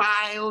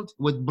defiled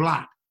with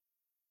blood.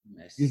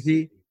 Mercy. You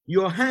see,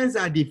 your hands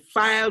are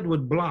defiled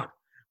with blood.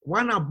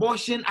 One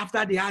abortion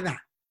after the other.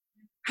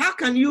 How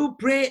can you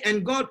pray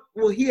and God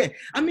will hear?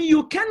 I mean,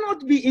 you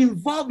cannot be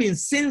involved in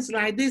sins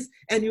like this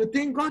and you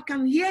think God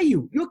can hear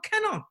you. You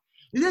cannot.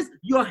 He says,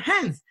 your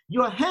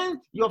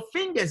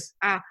fingers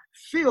are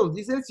filled.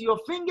 He says, your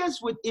fingers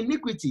with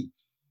iniquity.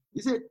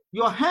 He said,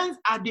 your hands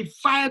are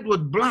defiled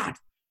with blood.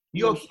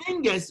 your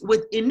fingers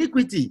with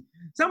iniquity.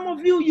 Some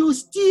of you, you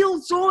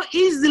steal so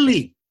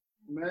easily.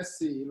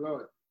 Mercy,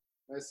 Lord.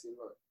 Mercy,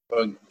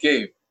 Lord.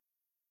 Forgive.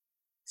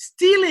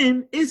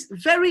 Stealing is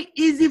very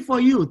easy for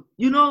you.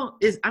 You know,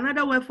 is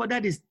another word for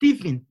that is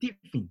thieving.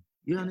 Thieving.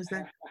 You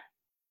understand?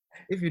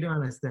 If you don't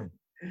understand.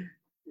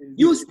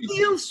 You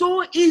steal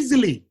so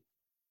easily.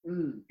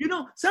 You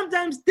know,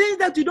 sometimes things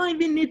that you don't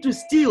even need to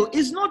steal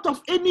is not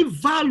of any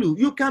value.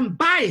 You can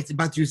buy it,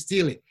 but you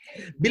steal it.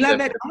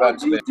 Beloved, I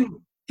want you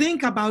to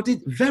think about it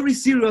very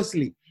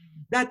seriously.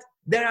 That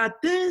there are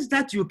things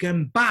that you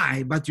can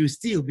buy, but you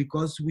steal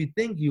because we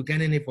think you're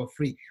getting it for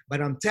free. But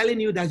I'm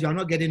telling you that you are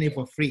not getting it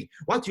for free.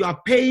 What you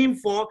are paying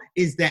for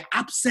is the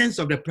absence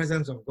of the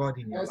presence of God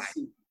in your life.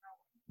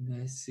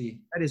 Mercy.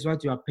 That is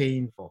what you are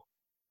paying for.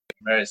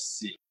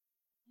 Mercy.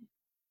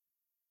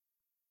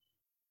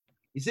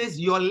 He says,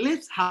 your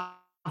lips have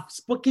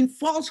spoken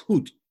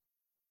falsehood.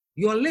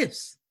 Your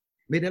lips.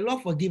 May the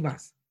Lord forgive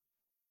us.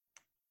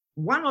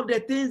 One of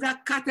the things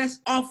that cut us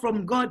off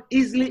from God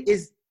easily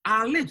is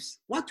our lips.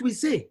 What we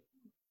say.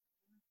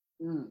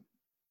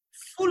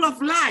 Full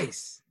of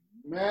lies.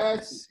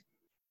 Mercy.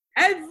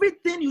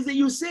 Everything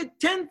you say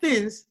 10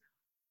 things,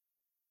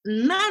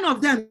 none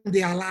of them,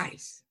 they are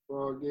lies.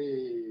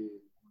 Forgive.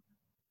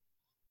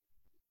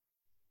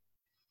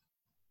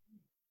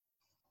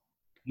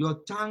 Your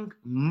tongue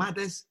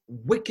mutters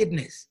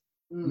wickedness.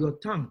 Your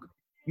tongue.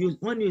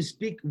 When you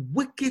speak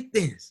wicked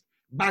things,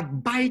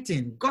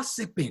 backbiting,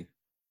 gossiping,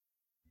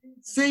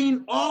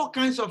 saying all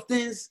kinds of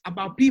things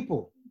about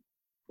people.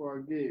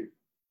 Forgive.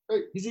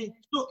 You see,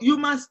 so you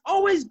must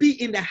always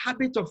be in the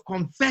habit of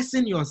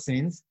confessing your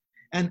sins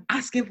and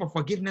asking for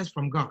forgiveness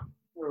from God.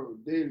 Oh,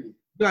 daily.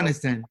 You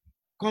understand?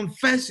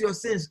 Confess your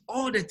sins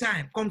all the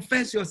time.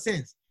 Confess your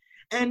sins.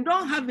 And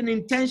don't have an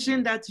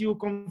intention that you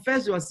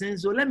confess your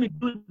sins. So let me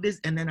do this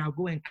and then I'll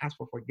go and ask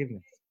for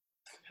forgiveness.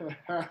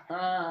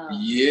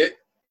 Yeah.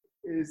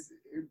 It's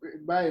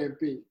buy and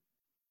pay.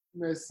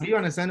 Mercy. Do you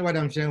understand what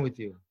I'm sharing with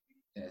you?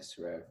 Yes,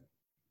 Reverend.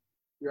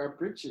 You are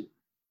preaching.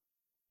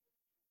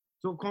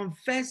 So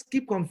confess,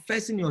 keep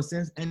confessing your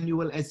sins, and you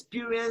will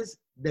experience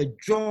the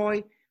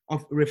joy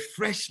of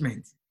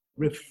refreshment.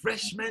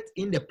 Refreshment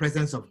in the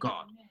presence of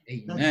God.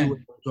 That you will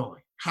enjoy.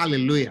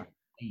 Hallelujah.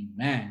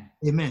 Amen.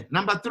 Amen.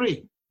 Number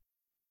three.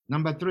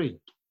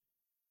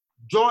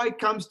 Joy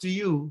comes to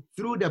you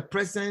through the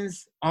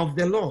presence of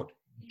the Lord.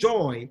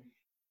 Joy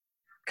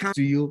comes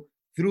to you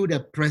through the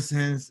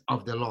presence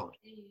of the Lord.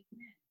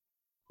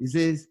 He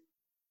says,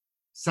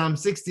 Psalm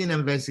 16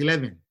 and verse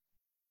 11.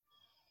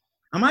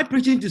 Am I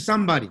preaching to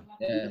somebody?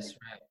 Yes,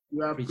 right.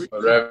 You are preaching.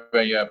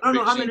 Reverend, you are I don't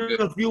know how preaching many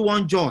good. of you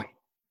want joy.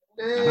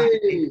 Hey.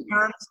 It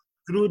comes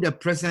through the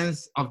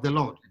presence of the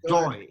Lord.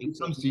 Joy, it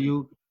comes to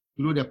you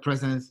through the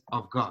presence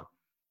of God.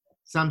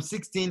 Psalm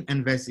 16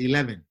 and verse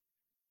 11.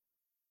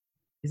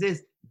 He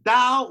says,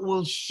 thou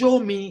wilt show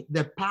me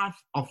the path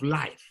of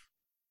life.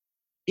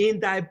 In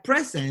thy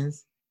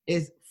presence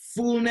is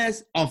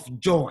fullness of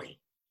joy.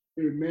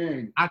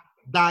 Amen. At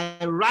thy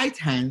right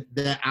hand,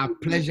 there are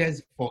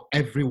pleasures for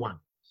everyone.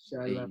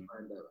 Amen.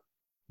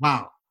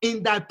 Wow.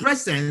 In thy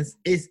presence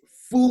is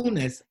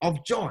fullness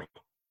of joy.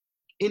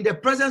 In the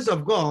presence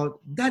of God,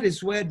 that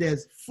is where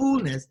there's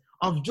fullness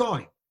of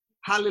joy.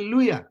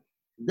 Hallelujah.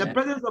 The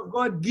presence of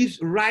God gives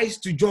rise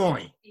to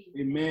joy.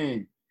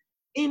 Amen.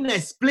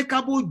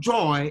 Inexplicable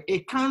joy,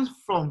 it comes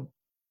from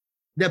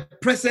the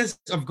presence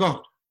of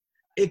God.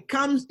 It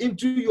comes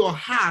into your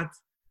heart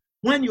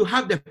when you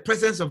have the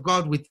presence of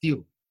God with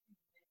you.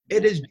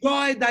 It is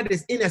joy that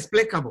is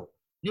inexplicable.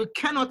 You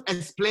cannot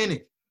explain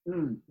it.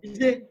 You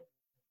see,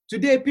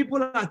 today,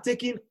 people are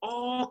taking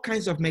all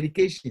kinds of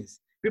medications.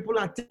 People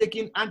are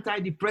taking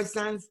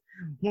antidepressants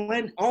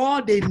when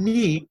all they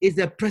need is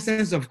the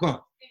presence of God.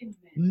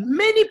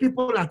 Many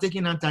people are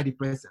taking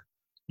antidepressants.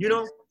 You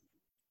know,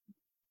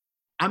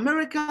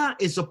 America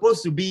is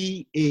supposed to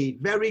be a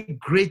very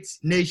great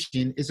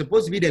nation. It's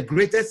supposed to be the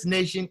greatest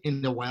nation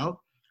in the world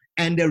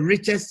and the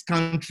richest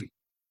country.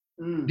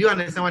 Do you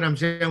understand what I'm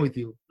sharing with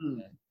you?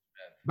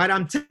 But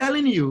I'm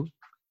telling you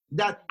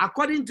that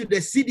according to the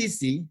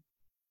CDC,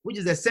 which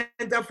is the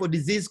Center for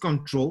Disease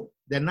Control,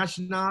 the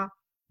National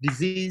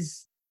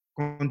Disease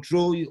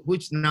Control,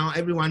 which now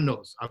everyone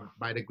knows,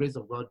 by the grace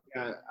of God.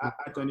 Yeah,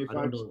 at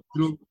 25.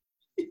 Through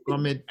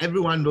from it,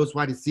 everyone knows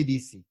what is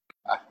CDC.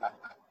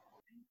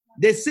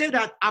 They say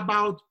that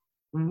about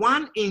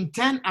 1 in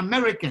 10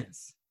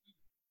 Americans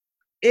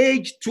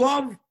age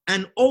 12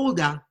 and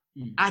older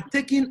are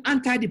taking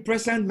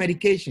antidepressant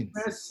medications.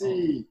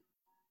 Mercy.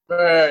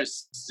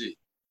 Mercy.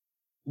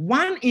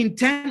 1 in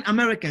 10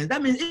 Americans.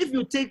 That means if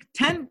you take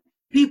 10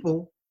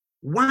 people,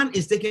 1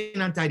 is taking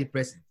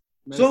antidepressant.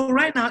 So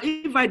right now,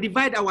 if I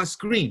divide our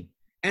screen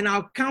and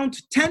I'll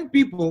count 10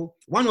 people,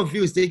 1 of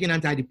you is taking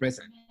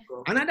antidepressant.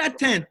 Another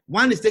 10,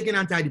 1 is taking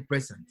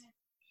antidepressant.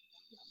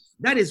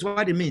 That is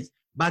what it means.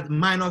 But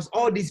minus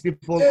all these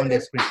people on the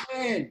screen.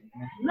 Amen.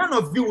 None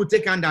of you will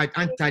take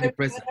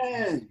antidepressant.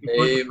 Amen.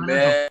 Because the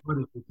presence of God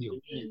is with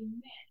you.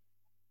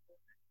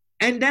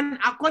 And then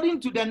according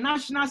to the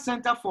National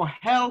Center for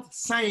Health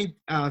Science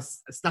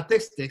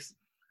Statistics,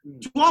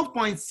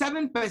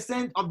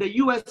 12.7% of the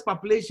US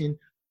population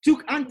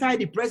took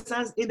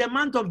antidepressants in the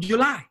month of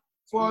July.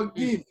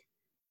 Forgive.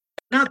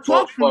 Now,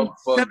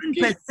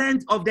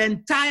 12.7% of the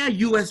entire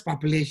US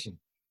population.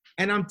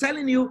 And I'm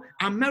telling you,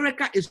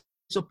 America is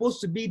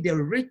supposed to be the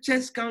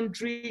richest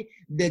country,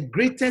 the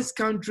greatest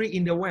country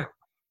in the world.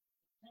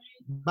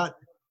 But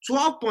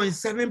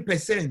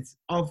 12.7%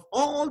 of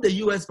all the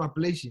US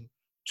population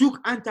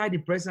took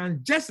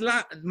antidepressants just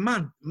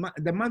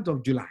the month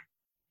of July.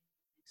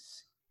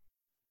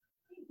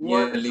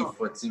 Nearly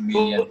 40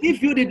 million. So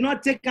if you did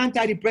not take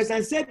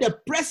antidepressants, say the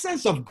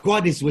presence of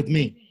God is with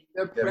me.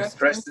 The The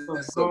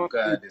presence of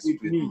God is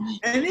with me.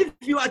 And if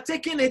you are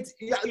taking it,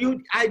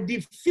 I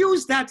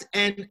diffuse that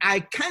and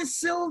I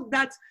cancel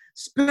that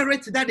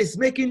spirit that is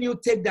making you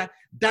take that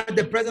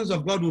the presence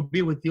of God will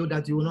be with you,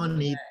 that you will not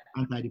need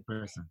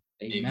antidepressant.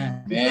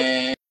 Amen.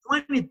 Amen.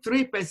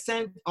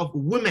 23% of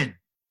women,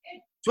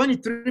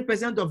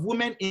 23% of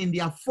women in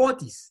their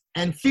 40s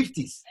and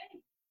 50s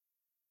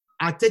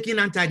are taking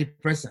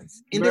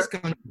antidepressants in this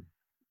country.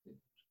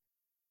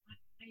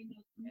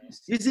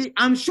 You see,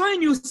 I'm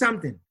showing you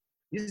something.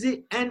 You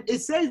see, and it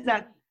says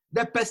that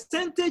the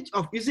percentage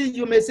of, you see,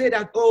 you may say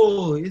that,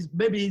 oh,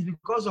 maybe it's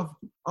because of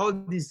all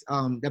this,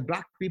 the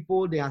black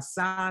people, they are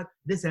sad,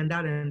 this and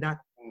that and that.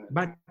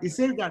 But it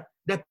says that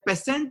the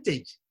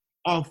percentage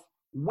of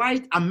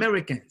white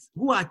Americans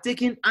who are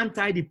taking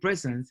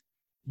antidepressants,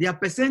 their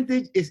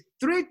percentage is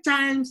 3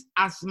 times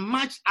as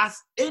much as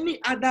any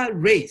other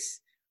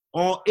race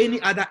or any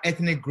other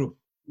ethnic group.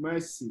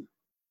 Mercy.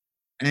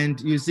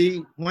 And you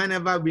see,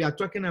 whenever we are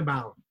talking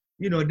about,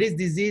 this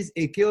disease,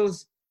 it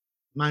kills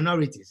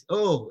minorities.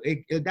 Oh,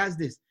 it does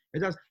this. It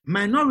does.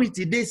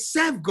 Minority, they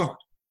serve God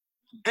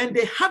and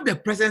they have the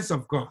presence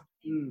of God.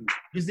 You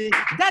see,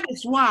 that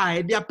is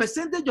why their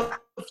percentage of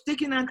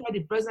taking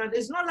antidepressant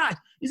is not large.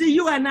 You see,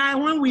 you and I,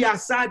 when we are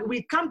sad,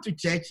 we come to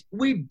church,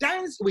 we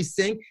dance, we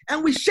sing,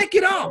 and we shake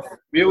it off.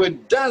 We will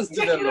dance to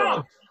Shake the it Lord.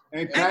 off.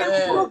 And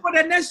then we go for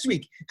the next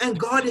week, and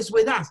God is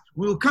with us.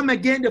 We will come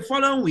again the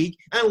following week,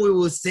 and we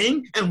will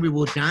sing, and we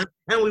will dance,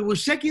 and we will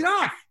shake it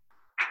off.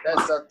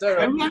 That's a And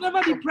terrible. we are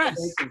never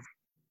depressed.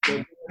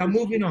 I'm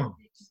moving on.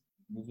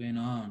 Moving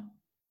on.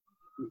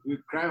 We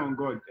cry on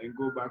God and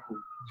go back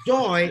home.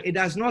 Joy, it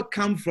does not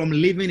come from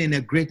living in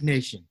a great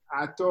nation.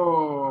 At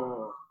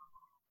all.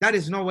 That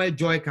is not where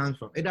joy comes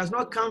from. It does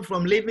not come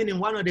from living in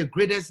one of the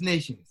greatest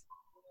nations.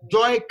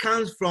 Joy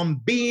comes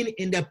from being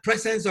in the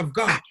presence of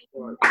God.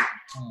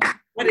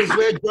 That is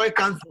where joy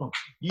comes from.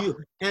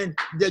 And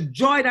the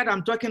joy that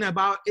I'm talking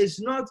about is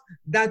not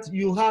that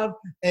you have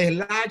a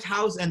large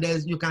house and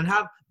you can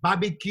have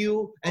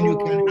barbecue and you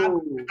can have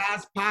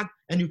cars parked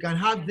and you can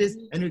have this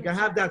and you can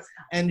have that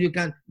and you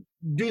can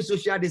do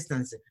social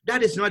distancing.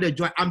 That is not the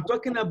joy. I'm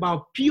talking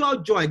about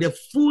pure joy, the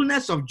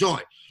fullness of joy.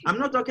 I'm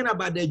not talking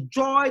about the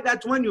joy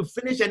that when you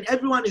finish and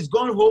everyone is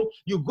gone home,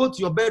 you go to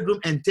your bedroom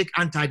and take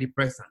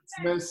antidepressants.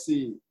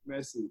 Mercy.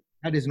 Mercy.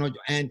 That is not joy.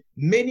 And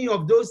many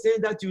of those things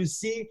that you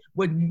see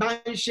with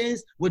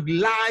mansions, with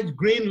large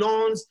green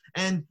lawns,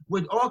 and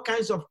with all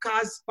kinds of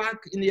cars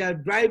parked in their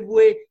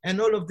driveway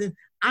and all of this,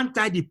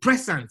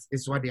 antidepressants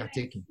is what they are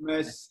taking.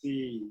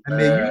 Mercy. And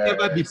may you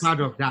never be part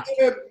of that.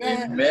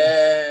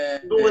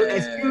 Amen. You will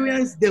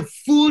experience the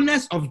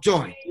fullness of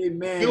joy.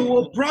 Amen. You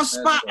will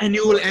prosper and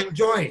you will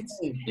enjoy it.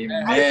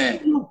 I Amen.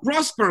 see you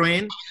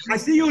prospering. I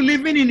see you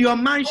living in your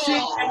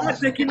mansion and not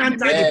taking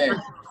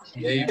antidepressants.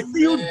 I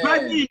see you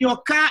driving in your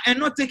car and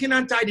not taking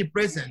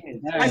antidepressants.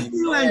 I see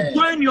you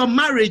enjoying your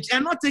marriage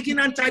and not taking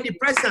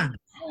antidepressants.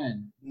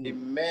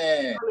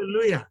 Amen.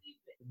 Hallelujah.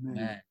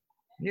 Amen.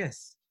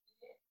 Yes.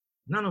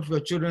 None of your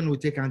children will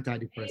take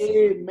antidepressants.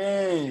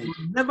 Amen. You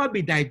will never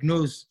be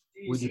diagnosed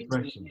with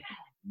depression.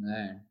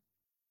 Amen.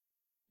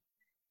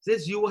 It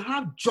says you will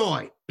have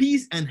joy,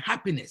 peace, and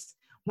happiness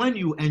when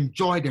you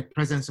enjoy the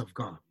presence of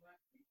God.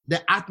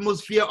 The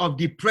atmosphere of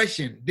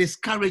depression,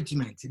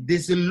 discouragement,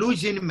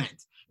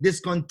 disillusionment,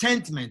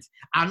 discontentment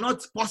are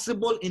not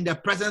possible in the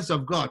presence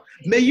of God.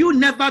 May you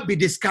never be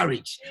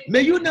discouraged.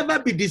 May you never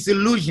be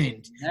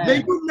disillusioned. May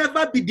you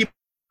never be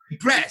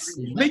depressed.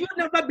 May you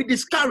never be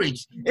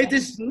discouraged.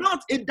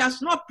 It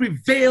does not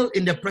prevail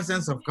in the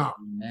presence of God.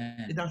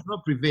 Amen. It does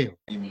not prevail.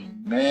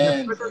 Amen.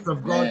 In the presence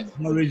of God,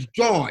 there is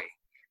joy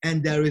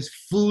and there is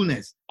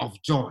fullness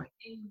of joy.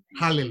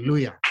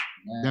 Hallelujah.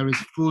 There is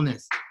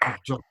fullness of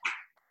joy.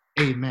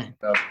 Amen.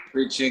 You're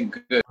preaching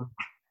good.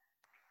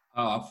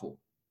 Powerful.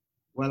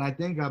 Well, I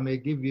think I may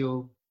give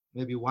you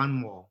maybe one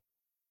more.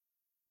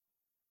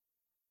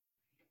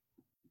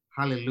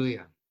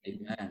 Hallelujah.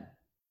 Amen.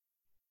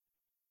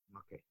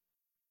 Okay.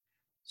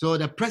 So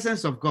the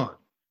presence of God.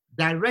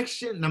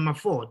 Direction, number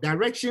 4,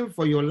 direction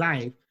for your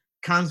life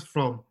comes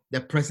from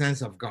the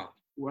presence of God.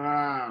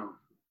 Wow.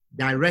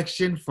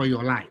 Direction for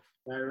your life.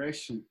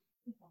 Direction.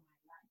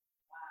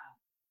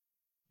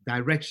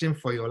 Direction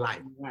for your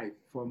life. Life.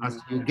 As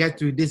you get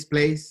to this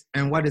place,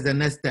 and what is the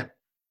next step?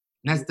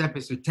 Next step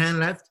is to turn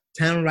left,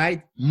 turn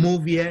right,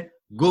 move here,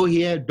 go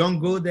here, don't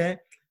go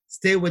there.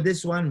 stay with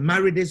this one,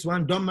 marry this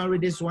one, don't marry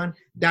this one.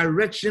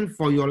 Direction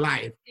for your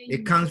life,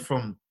 it comes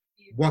from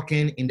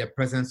walking in the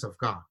presence of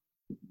God.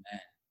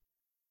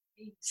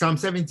 Psalm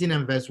 17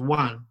 and verse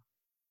 1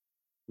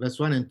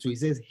 and 2, it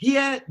says,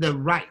 hear the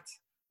right,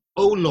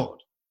 O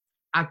Lord,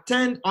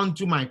 attend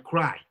unto my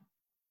cry,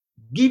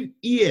 give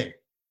ear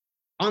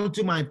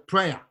unto my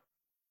prayer,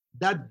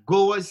 that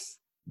goeth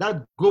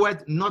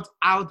not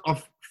out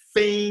of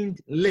feigned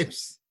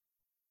lips.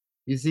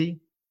 You see,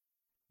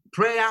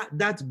 prayer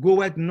that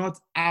goeth not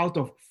out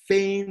of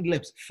feigned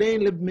lips.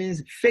 Feigned lip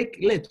means fake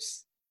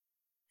lips,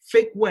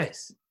 fake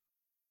words,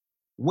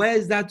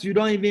 words that you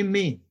don't even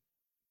mean.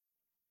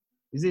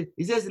 You see,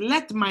 it says,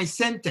 let my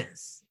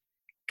sentence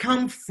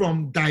come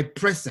from thy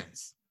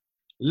presence.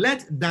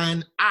 Let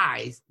thine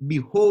eyes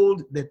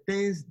behold the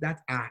things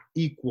that are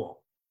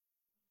equal.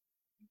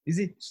 You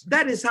see,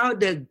 that is how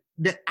the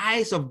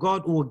eyes of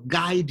God will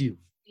guide you.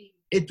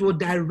 It will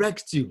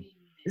direct you.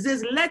 It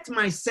says, let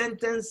my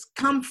sentence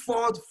come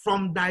forth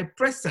from thy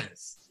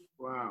presence.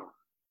 Wow.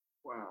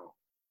 Wow.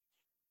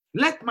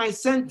 Let my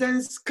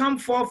sentence come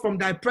forth from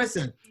thy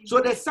presence. So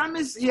the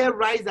psalmist here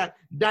writes that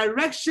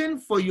direction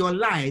for your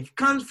life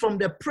comes from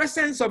the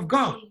presence of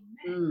God.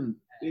 Mm.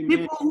 Amen.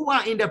 People who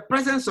are in the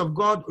presence of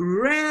God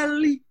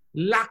rarely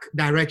lack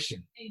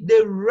direction.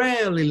 They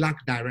rarely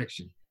lack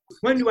direction.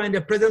 When you are in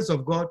the presence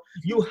of God,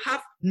 you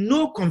have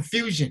no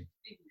confusion.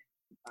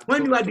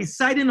 When you are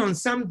deciding on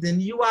something,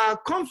 you are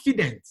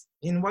confident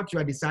in what you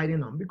are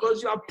deciding on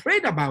because you have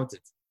prayed about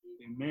it.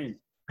 Amen.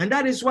 And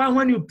that is why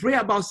when you pray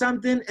about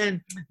something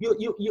and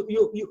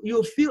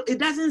you feel it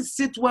doesn't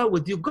sit well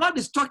with you, God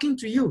is talking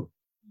to you.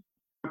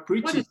 God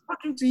Preaching. is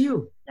talking to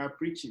you. You are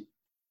preaching.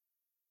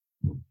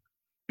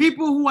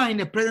 People who are in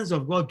the presence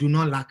of God do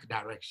not lack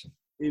direction.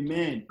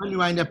 Amen. When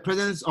you are in the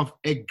presence of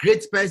a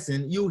great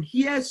person, you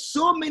hear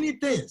so many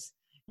things.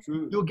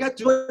 True. You get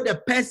to know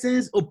the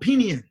person's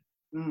opinion.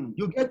 Mm.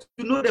 You get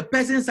to know the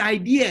person's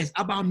ideas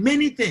about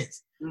many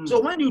things. Mm.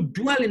 So when you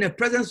dwell in the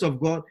presence of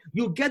God,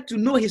 you get to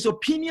know his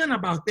opinion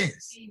about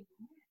things.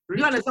 Do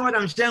you understand what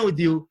I'm sharing with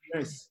you?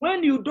 Yes.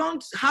 When you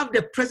don't have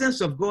the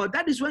presence of God,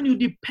 that is when you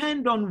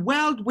depend on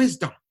world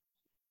wisdom.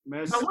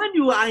 Mercy. But when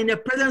you are in the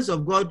presence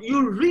of God,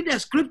 you read the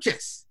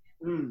scriptures.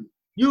 Mm.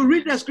 You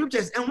read the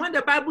scriptures. And when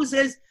the Bible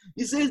says,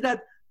 it says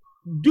that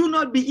do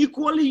not be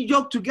equally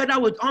yoked together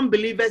with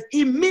unbelievers,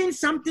 it means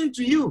something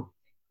to you.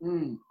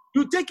 Mm.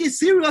 You take it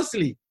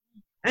seriously.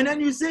 And then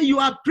you say, you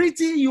are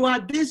pretty, you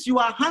are this, you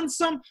are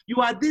handsome,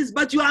 you are this,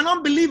 but you are an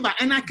unbeliever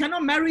and I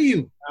cannot marry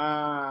you.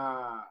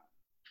 Ah.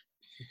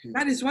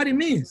 That is what it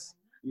means.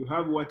 You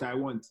have what I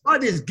want.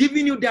 God is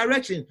giving you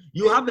direction.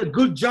 You have a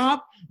good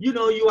job. You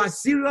know, you are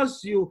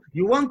serious. You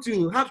want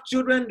to have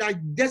children that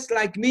just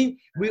like me.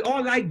 We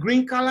all like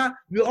green color.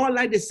 We all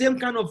like the same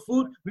kind of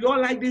food. We all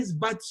like this,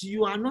 but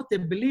you are not a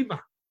believer.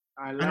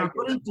 I And like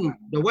according it. to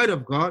the word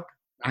of God,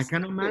 I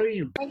cannot marry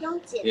you.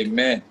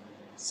 Amen.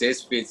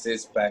 6 feet,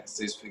 6 pack,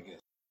 6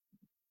 figures.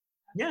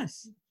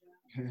 Yes.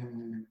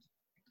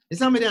 Is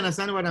somebody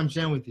understanding what I'm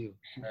sharing with you?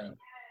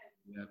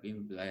 You have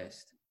been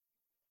blessed.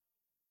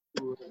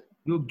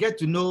 You get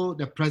to know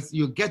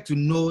you get to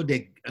know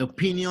the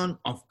opinion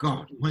of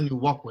God when you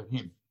walk with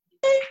him.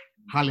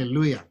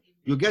 Hallelujah.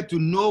 You get to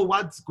know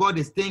what God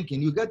is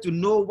thinking. You get to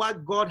know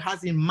what God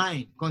has in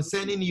mind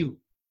concerning you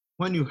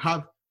when you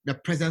have the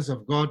presence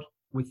of God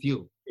with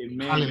you.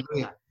 Amen.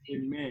 Hallelujah.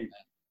 Amen.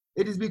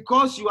 It is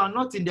because you are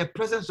not in the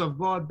presence of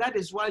God, that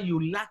is why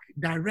you lack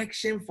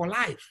direction for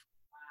life.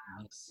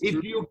 Yes.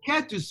 If you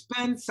care to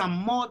spend some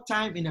more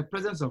time in the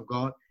presence of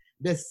God,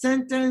 the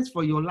sentence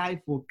for your life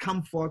will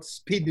come forth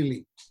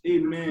speedily.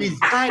 Amen.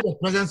 Desire the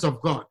presence of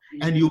God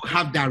and you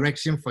have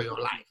direction for your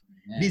life.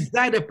 Amen.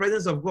 Desire the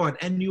presence of God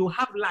and you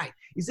have light.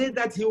 He said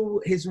that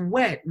his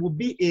word will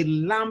be a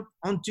lamp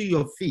unto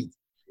your feet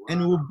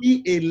and will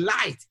be a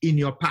light in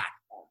your path.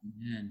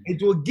 Amen.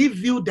 It will give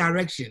you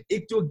direction.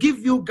 It will give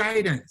you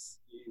guidance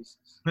Jesus.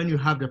 when you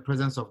have the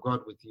presence of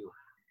God with you.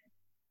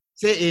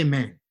 Say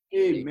amen.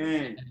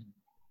 Amen.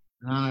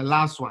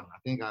 Last one. I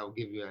think I will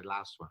give you a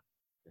last one.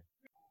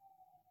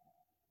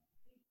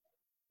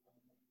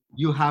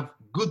 You have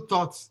good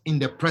thoughts in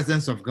the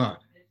presence of God.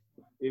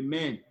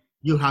 Amen.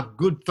 You have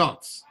good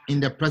thoughts in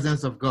the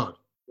presence of God.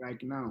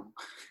 Like now.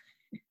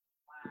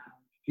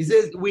 He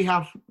says, we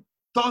have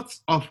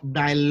thoughts of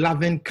thy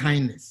loving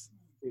kindness,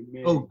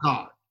 Amen. O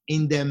God,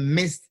 in the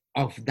midst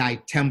of thy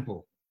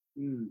temple.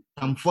 Mm.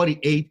 Psalm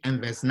 48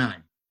 and verse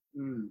 9.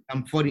 Mm.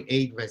 Psalm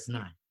 48 verse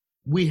 9.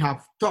 We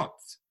have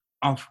thoughts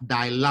of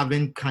thy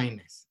loving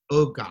kindness,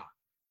 O God,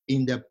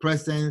 in the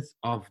presence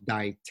of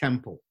thy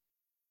temple.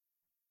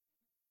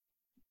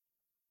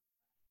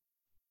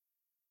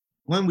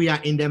 When we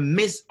are in the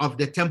midst of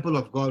the temple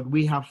of God,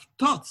 we have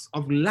thoughts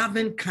of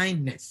loving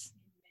kindness.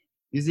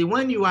 You see,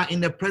 when you are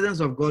in the presence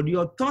of God,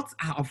 your thoughts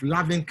are of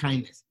loving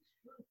kindness.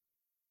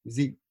 You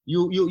see,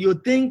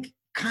 you think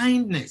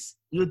kindness,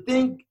 you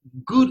think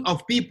good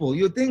of people,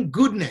 you think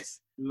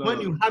goodness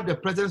when you have the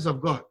presence of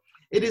God.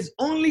 It is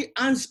only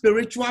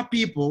unspiritual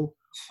people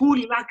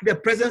who lack the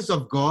presence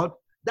of God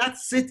that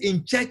sit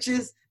in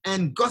churches,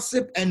 and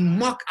gossip and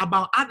mock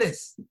about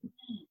others.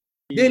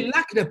 They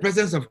lack the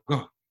presence of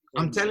God.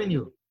 I'm telling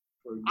you.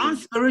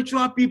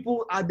 Unspiritual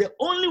people are the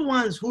only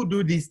ones who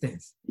do these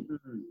things.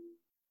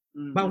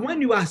 But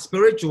when you are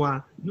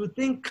spiritual, you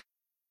think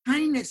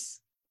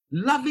kindness,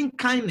 loving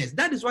kindness.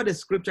 That is what the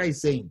scripture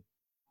is saying.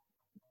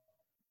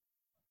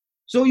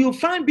 So you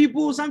find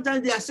people,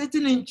 sometimes they are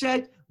sitting in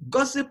church,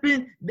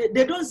 gossiping.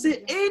 They don't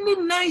say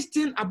any nice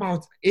thing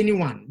about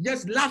anyone.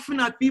 Just laughing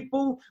at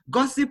people,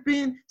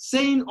 gossiping,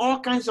 saying all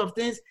kinds of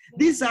things.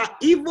 These are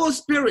evil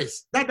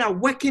spirits that are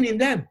working in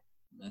them.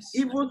 Yes.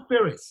 Evil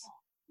spirits.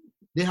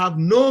 They have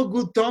no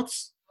good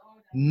thoughts,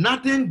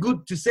 nothing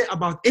good to say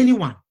about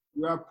anyone.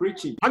 You are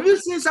preaching. Have you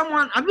heard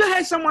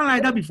someone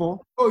like that before?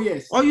 Oh,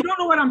 yes. Or you don't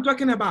know what I'm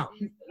talking about?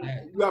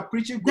 You are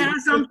preaching good. There are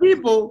some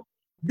people,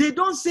 they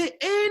don't say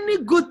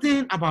any good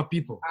thing about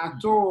people.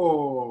 At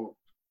all.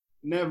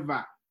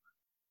 Never.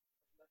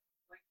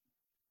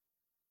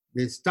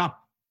 They stop.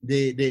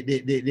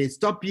 They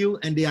stop you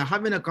and they are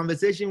having a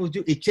conversation with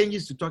you. It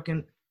changes to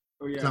talking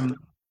some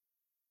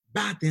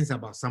bad things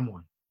about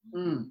someone.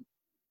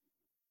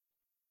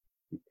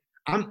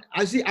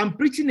 I'm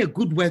preaching a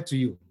good word to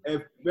you. A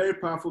very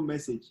powerful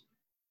message.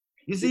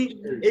 You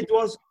see,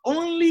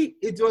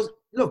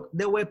 look,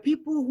 there were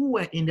people who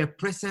were in the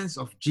presence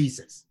of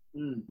Jesus.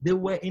 They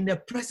were in the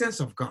presence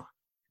of God.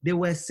 They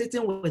were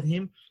sitting with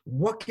him,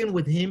 walking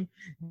with him,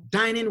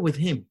 dining with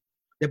him.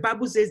 The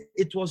Bible says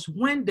it was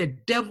when the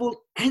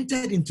devil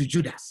entered into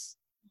Judas.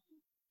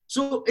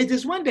 So it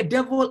is when the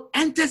devil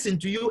enters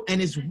into you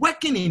and is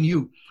working in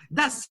you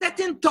that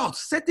certain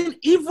thoughts, certain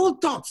evil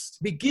thoughts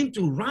begin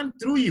to run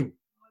through you.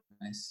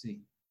 I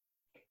see.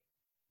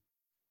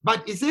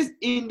 But it says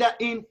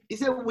it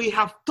says we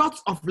have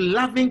thoughts of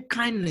loving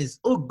kindness,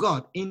 oh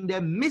God, in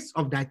the midst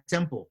of thy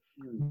temple.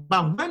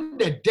 But when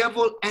the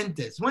devil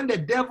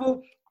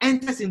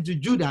enters into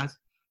Judas,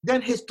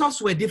 then his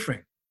thoughts were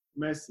different.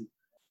 Mercy.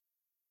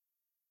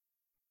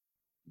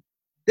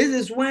 This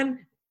is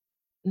when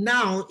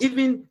now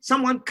even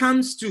someone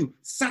comes to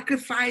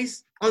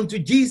sacrifice unto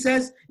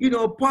Jesus,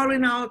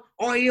 pouring out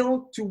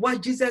oil to wash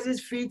Jesus'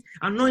 feet,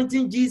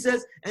 anointing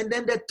Jesus, and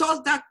then the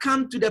thoughts that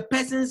come to the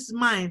person's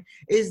mind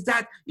is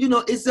that,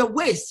 it's a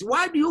waste.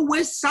 Why do you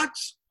waste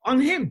such on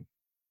him?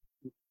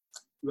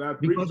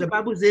 Because the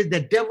Bible says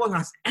the devil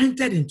has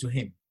entered into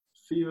him.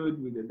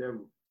 Filled with the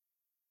devil.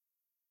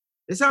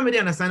 Does somebody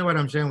understand what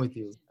I'm sharing with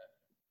you?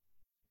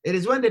 It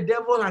is when the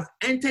devil has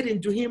entered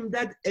into him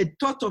that a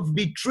thought of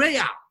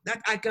betrayal,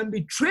 that I can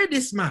betray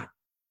this man.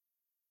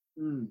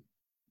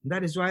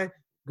 That is why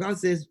God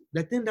says,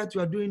 the thing that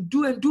you are doing,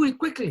 do it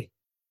quickly.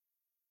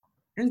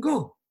 And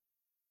go.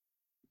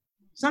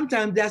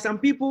 Sometimes there are some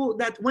people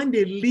that when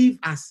they leave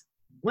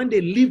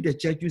the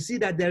church, you see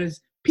that there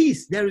is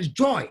peace, there is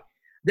joy,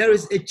 there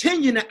is a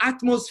change in the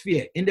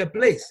atmosphere in the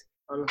place.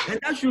 And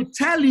that should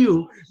tell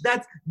you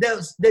that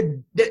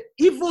the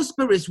evil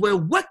spirits were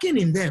working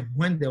in them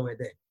when they were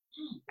there.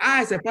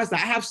 I, as a pastor, I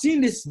have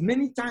seen this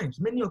many times,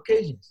 many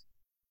occasions.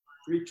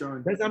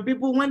 There's some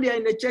people, when they are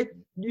in the church,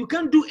 you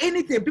can't do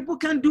anything. People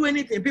can't do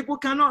anything. People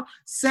cannot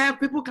serve.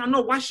 People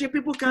cannot worship.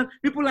 People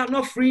are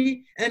not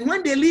free. And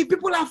when they leave,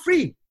 people are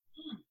free.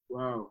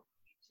 Wow.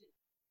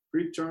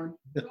 Preach on.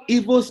 The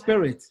evil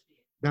spirit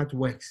that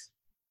works.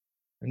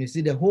 And you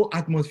see the whole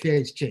atmosphere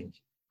is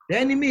changed. The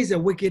enemy is a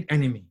wicked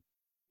enemy.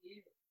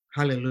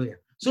 Hallelujah.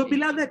 So,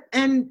 beloved,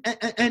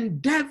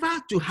 endeavor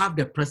to have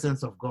the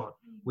presence of God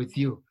with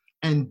you.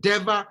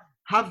 Endeavor,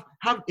 have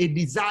a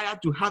desire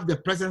to have the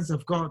presence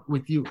of God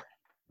with you.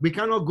 We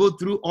cannot go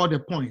through all the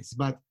points,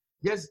 but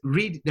just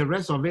read the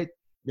rest of it.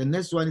 The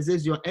next one, it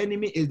says, your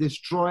enemy is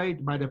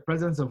destroyed by the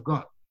presence of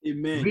God.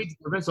 Amen. Read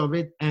the rest of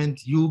it and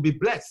you'll be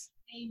blessed.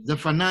 Amen.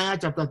 Zephaniah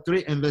chapter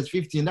 3 and verse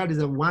 15. That is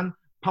a one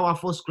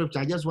powerful scripture.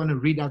 I just want to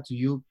read out to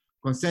you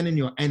concerning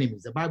your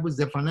enemies. The Bible,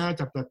 Zephaniah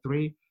chapter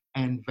 3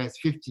 and verse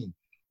 15.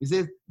 It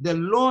says, the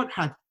Lord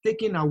had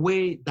taken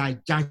away thy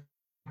judgments.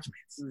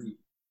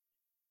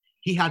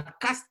 He had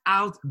cast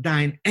out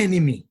thine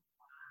enemy.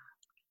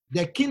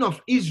 The King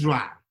of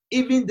Israel,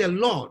 even the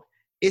Lord,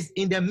 is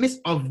in the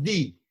midst of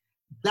thee.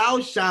 Thou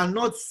shalt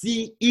not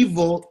see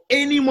evil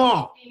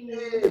anymore.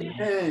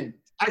 Amen.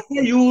 I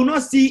say you will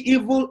not see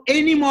evil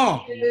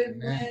anymore.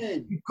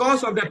 Amen.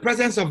 Because of the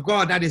presence of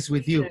God that is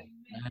with you.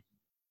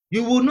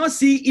 You will not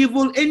see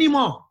evil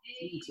anymore.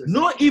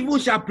 No evil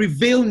shall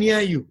prevail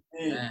near you.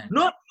 Amen.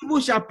 No evil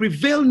shall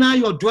prevail near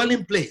your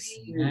dwelling place.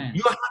 Amen.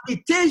 Your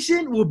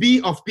habitation will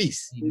be of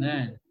peace.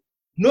 Amen.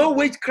 No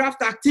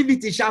witchcraft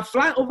activity shall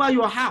fly over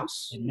your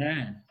house.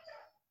 Amen.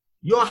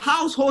 Your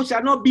household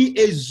shall not be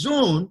a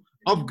zone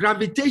of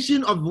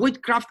gravitation of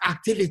witchcraft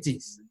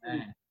activities.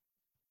 Amen.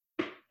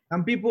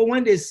 Some people,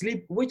 when they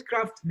sleep,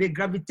 witchcraft, they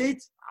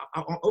gravitate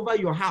over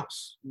your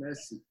house.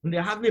 Mercy. When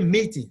they're having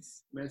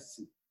meetings.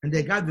 Mercy. And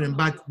they're gathering,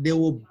 but they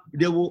will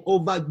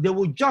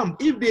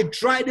jump. If they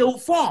try, they will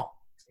fall.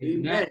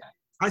 Amen.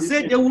 I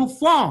said they will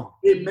fall.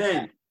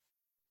 Amen.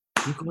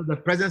 Because the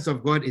presence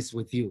of God is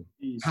with you.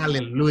 Jesus.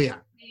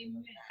 Hallelujah.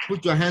 Amen.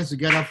 Put your hands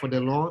together for the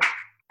Lord.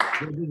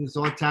 This is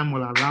all time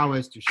will allow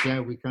us to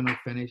share. We cannot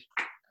finish.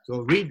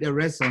 So read the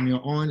rest on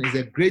your own. It's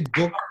a great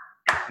book.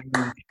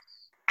 And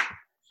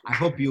I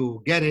hope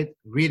you get it,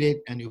 read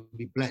it, and you'll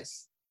be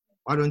blessed.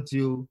 Why don't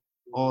you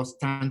all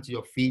stand to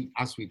your feet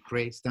as we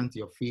pray? Stand to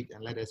your feet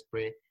and let us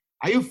pray.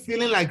 Are you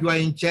feeling like you are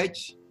in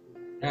church?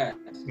 Yes.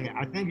 Yeah,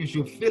 I think you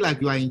should feel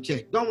like you are in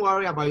church. Don't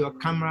worry about your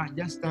camera.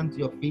 Just stand to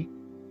your feet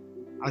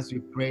as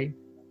we pray.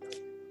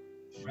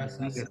 Bring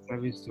the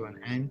service to an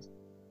end.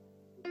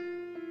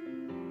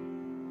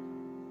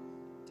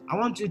 I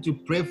want you to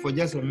pray for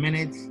just a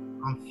minute.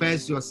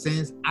 Confess your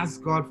sins.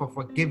 Ask God for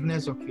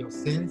forgiveness of your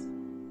sins.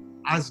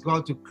 Ask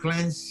God to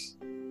cleanse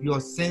your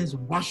sins,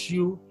 wash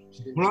you,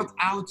 blot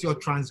out your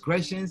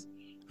transgressions.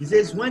 He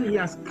says, when he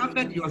has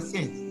covered your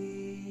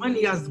sins, when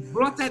he has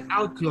blotted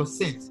out your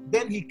sins,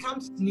 then he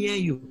comes near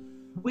you.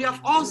 We have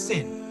all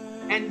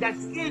sinned, and that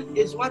sin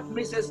is what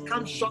makes us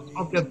come short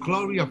of the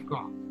glory of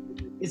God.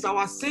 It's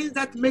our sins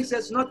that makes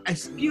us not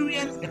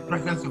experience the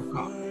presence of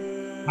God.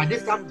 But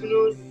this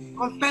afternoon,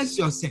 confess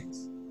your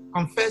sins.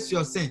 Confess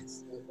your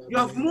sins. You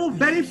have moved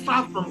very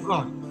far from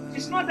God.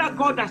 It's not that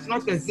God does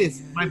not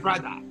exist, my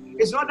brother.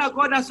 It's not that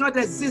God does not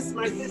exist,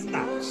 my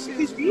sister.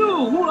 It's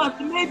you who have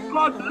made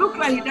God look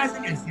like he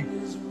doesn't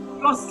exist.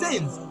 Your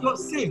sins, your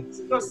sins,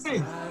 your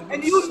sins.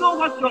 And you know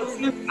what your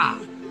sins are.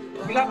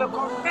 Beloved,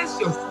 confess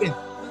your sins.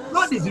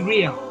 God is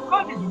real.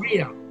 God is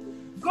real.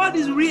 God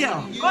is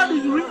real. God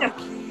is real.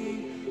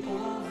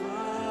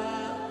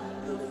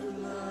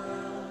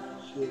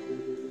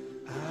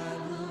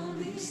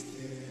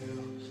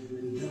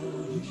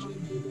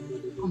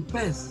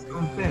 Confess,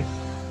 confess.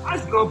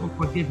 Ask God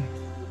for forgiveness.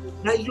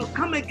 Now you should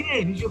come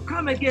again. You should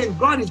come again.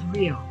 God is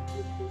real.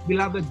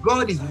 Beloved,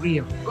 God is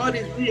real. God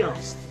is real.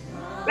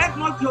 Let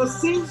not your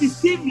sins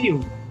deceive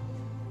you.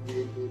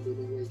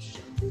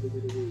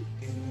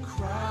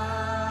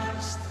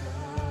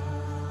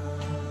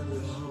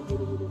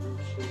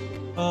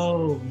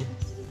 Oh,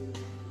 yes.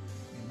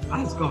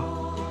 Ask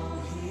God.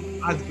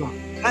 Ask God.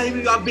 And if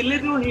you have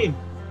belittled him,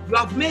 you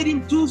have made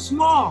him too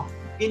small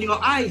in your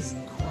eyes.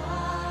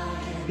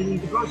 It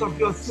is because of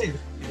your sin.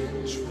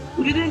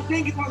 You didn't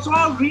think it was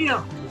all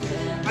real.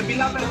 My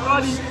beloved,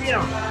 God is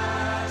real.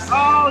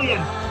 Oh, yes.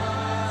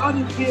 God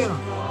is real.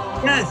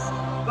 Yes,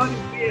 God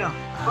is real.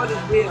 God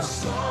is real.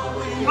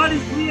 God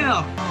is real.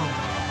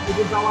 It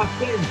is our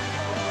sin.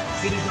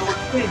 It is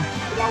our sin.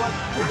 It is our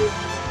sin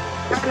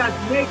that has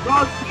made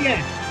God hear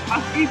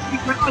as if we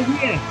cannot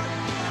hear.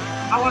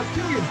 Our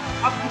sins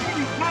have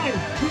many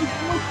times been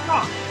so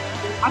small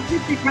as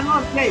if we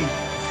cannot say.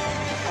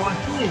 Our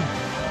sins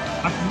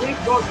has made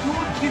God so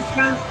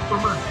distant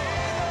from us.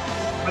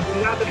 But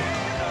beloved,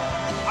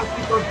 as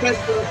we confess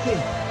our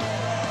sins,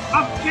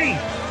 have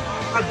faith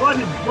that God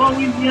is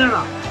drawing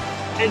nearer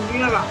and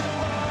nearer.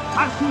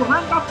 As you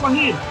hunger for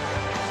him,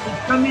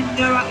 he's coming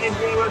nearer and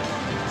nearer.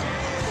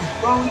 He's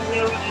drawing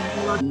nearer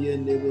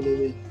and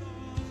nearer.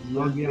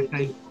 Lord, we are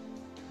thankful.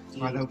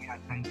 Father, we are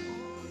thankful.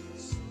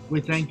 We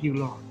thank you,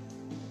 Lord,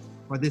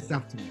 for this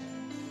afternoon.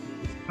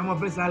 Some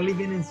of us are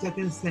living in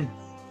certain sins.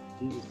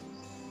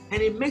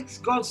 And it makes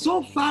God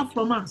so far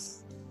from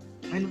us.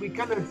 And we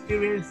cannot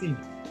experience him.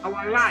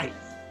 Our lives,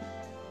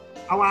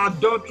 our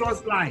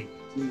adulterous life,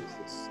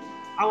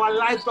 our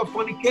lives of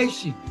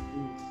fornication.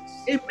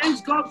 It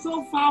makes God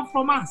so far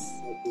from us.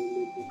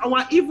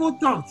 Our evil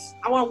thoughts,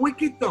 our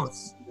wicked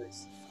thoughts.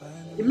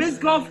 It makes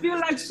God feel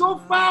like so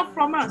far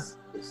from us.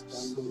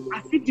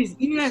 As if his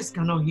ears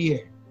cannot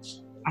hear.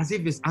 As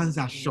if his hands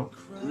are short.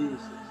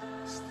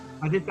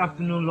 But this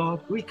afternoon,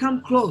 Lord, we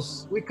come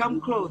close. We come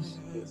close.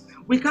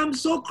 We come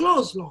so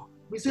close, Lord.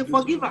 We say,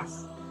 forgive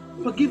us.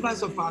 Forgive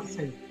us of our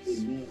sins.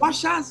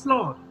 Wash us,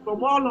 Lord,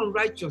 from all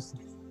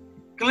unrighteousness.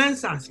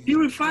 Cleanse us.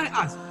 Purify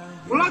us.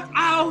 Blot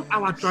out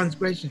our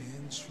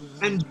transgressions.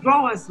 And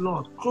draw us,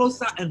 Lord,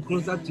 closer and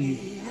closer to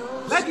you.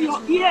 Let your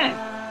ear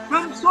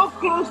come so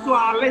close to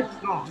our lips,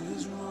 Lord.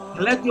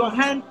 And let your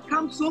hand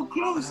come so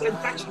close and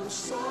touch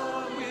us.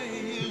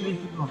 Thank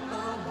you, Lord.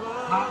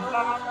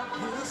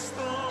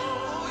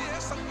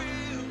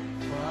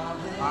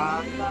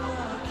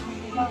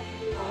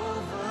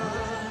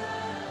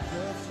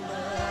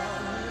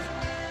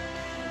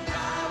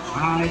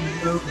 I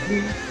will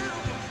be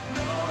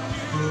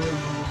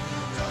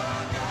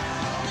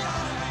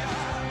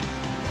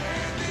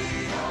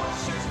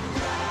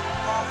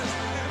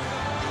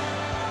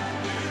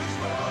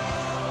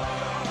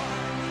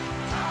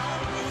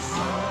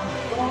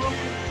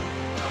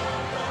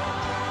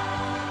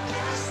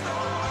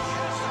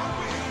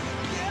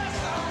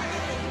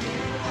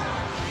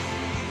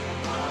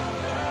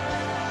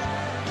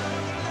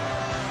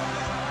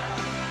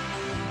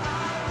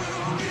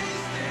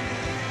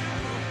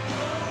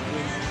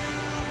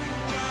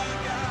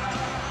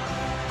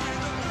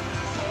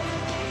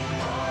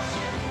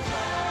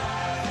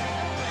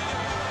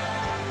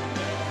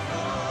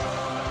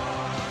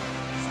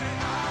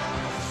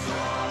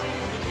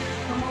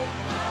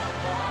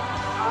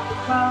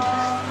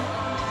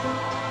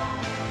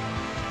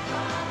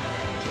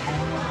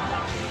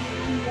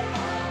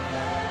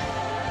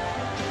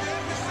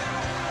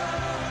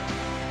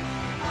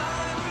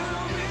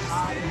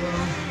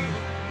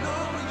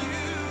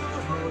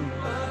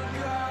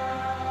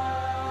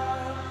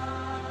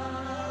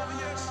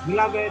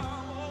Beloved,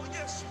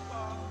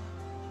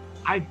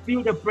 I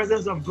feel the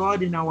presence of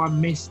God in our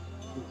midst.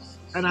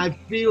 And I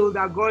feel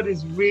that God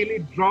is really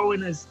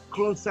drawing us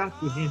closer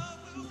to Him.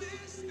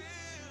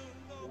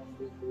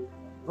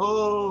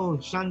 Oh,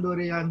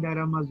 Shandori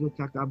Andara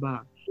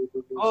Mazutakaba.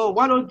 Oh,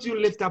 why don't you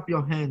lift up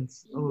your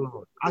hands, oh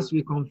Lord, as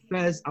we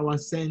confess our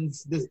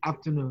sins this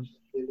afternoon.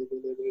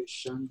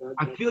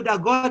 I feel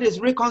that God is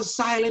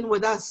reconciling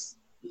with us.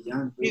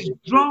 He's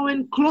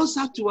drawing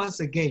closer to us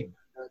again.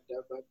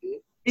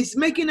 He's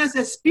making us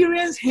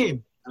experience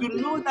Him, to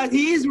know that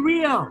He is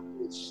real.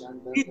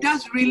 He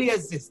does really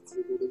exist.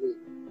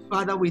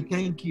 Father, we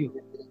thank you.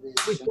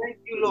 We thank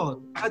you, Lord,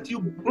 that you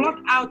blot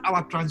out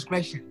our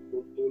transgression.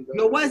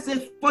 Your word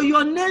says, for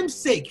your name's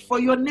sake,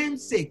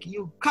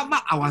 you cover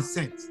our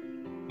sins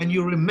and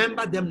you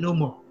remember them no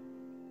more.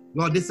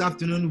 Lord, this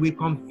afternoon we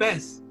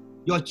confess.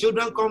 Your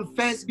children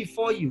confess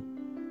before you.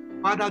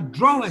 Father,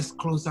 draw us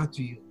closer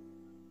to you.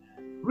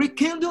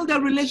 Rekindle the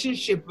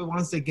relationship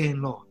once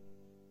again, Lord.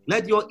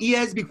 Let your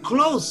ears be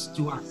close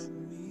to us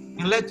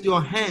and let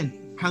your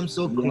hand come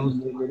so close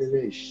to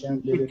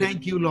us. We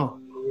thank you,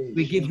 Lord.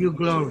 We give you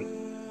glory.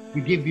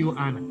 We give you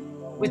honor.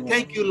 We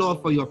thank you,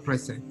 Lord, for your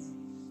presence.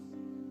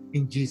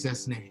 In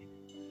Jesus' name,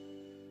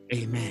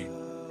 amen.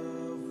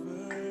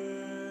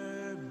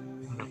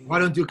 Why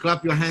don't you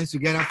clap your hands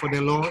together for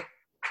the Lord?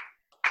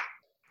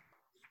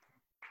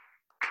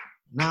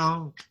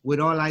 Now, with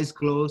all eyes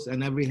closed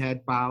and every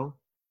head bowed,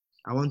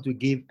 I want to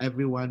give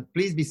everyone,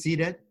 please be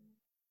seated.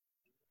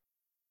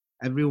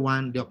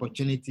 Everyone, the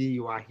opportunity.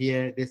 You are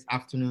here this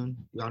afternoon.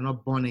 You are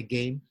not born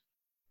again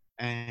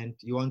and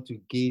you want to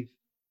give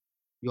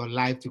your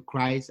life to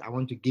Christ. I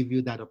want to give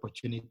you that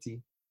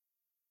opportunity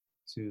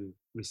to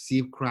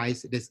receive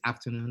Christ this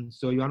afternoon.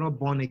 So you are not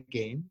born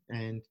again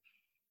and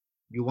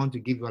you want to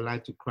give your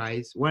life to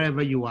Christ.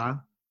 Wherever you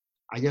are,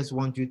 I just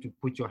want you to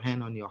put your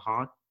hand on your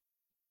heart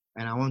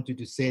and I want you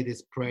to say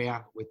this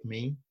prayer with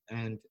me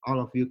and all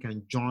of you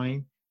can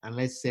join and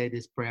let's say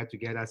this prayer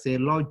together. Say,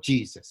 Lord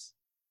Jesus.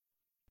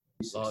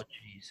 Lord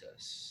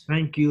Jesus.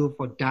 Thank you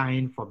for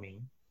dying for me.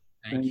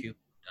 Thank you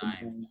for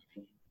dying for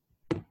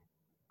me.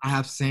 I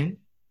have sinned.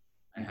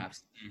 I have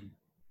sinned.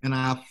 And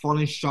I have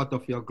fallen short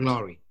of your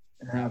glory.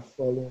 I have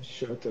fallen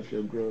short of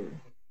your glory.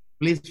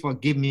 Please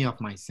forgive me of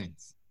my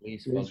sins.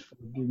 Please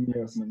forgive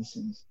me of my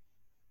sins.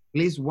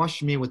 Please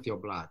wash me with your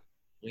blood.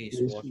 Please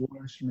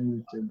wash me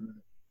with your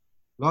blood.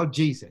 Lord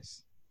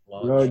Jesus.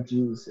 Lord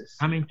Jesus.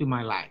 Come into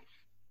my life.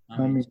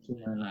 Come into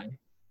my life.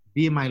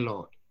 Be my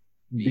Lord.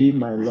 Be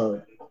my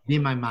Lord. Be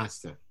my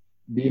master.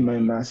 Be my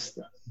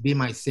master. Be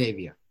my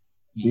savior.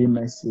 Be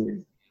my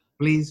savior.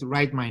 Please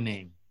write my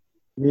name.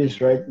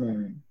 Please write my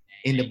name.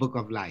 In the book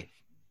of life.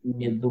 In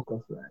the book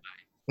of life.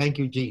 Thank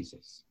you,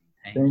 Jesus.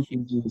 Thank you,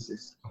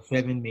 Jesus. For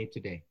saving me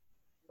today.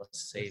 For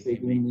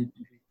saving me.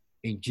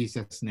 In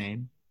Jesus'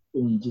 name.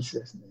 In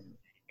Jesus' name.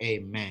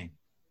 Amen.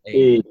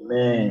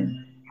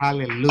 Amen.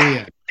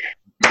 Hallelujah.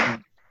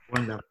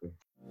 Wonderful.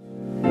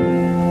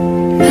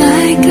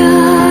 My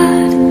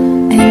God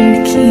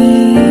and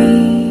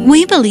King.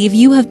 We believe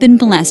you have been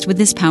blessed with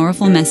this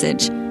powerful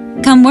message.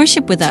 Come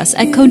worship with us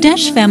at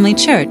Kodesh Family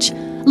Church,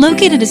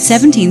 located at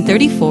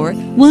 1734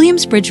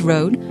 Williamsbridge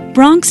Road,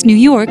 Bronx, New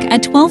York,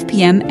 at 12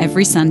 p.m.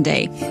 every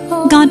Sunday.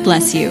 God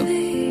bless you.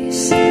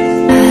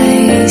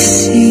 I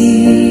see.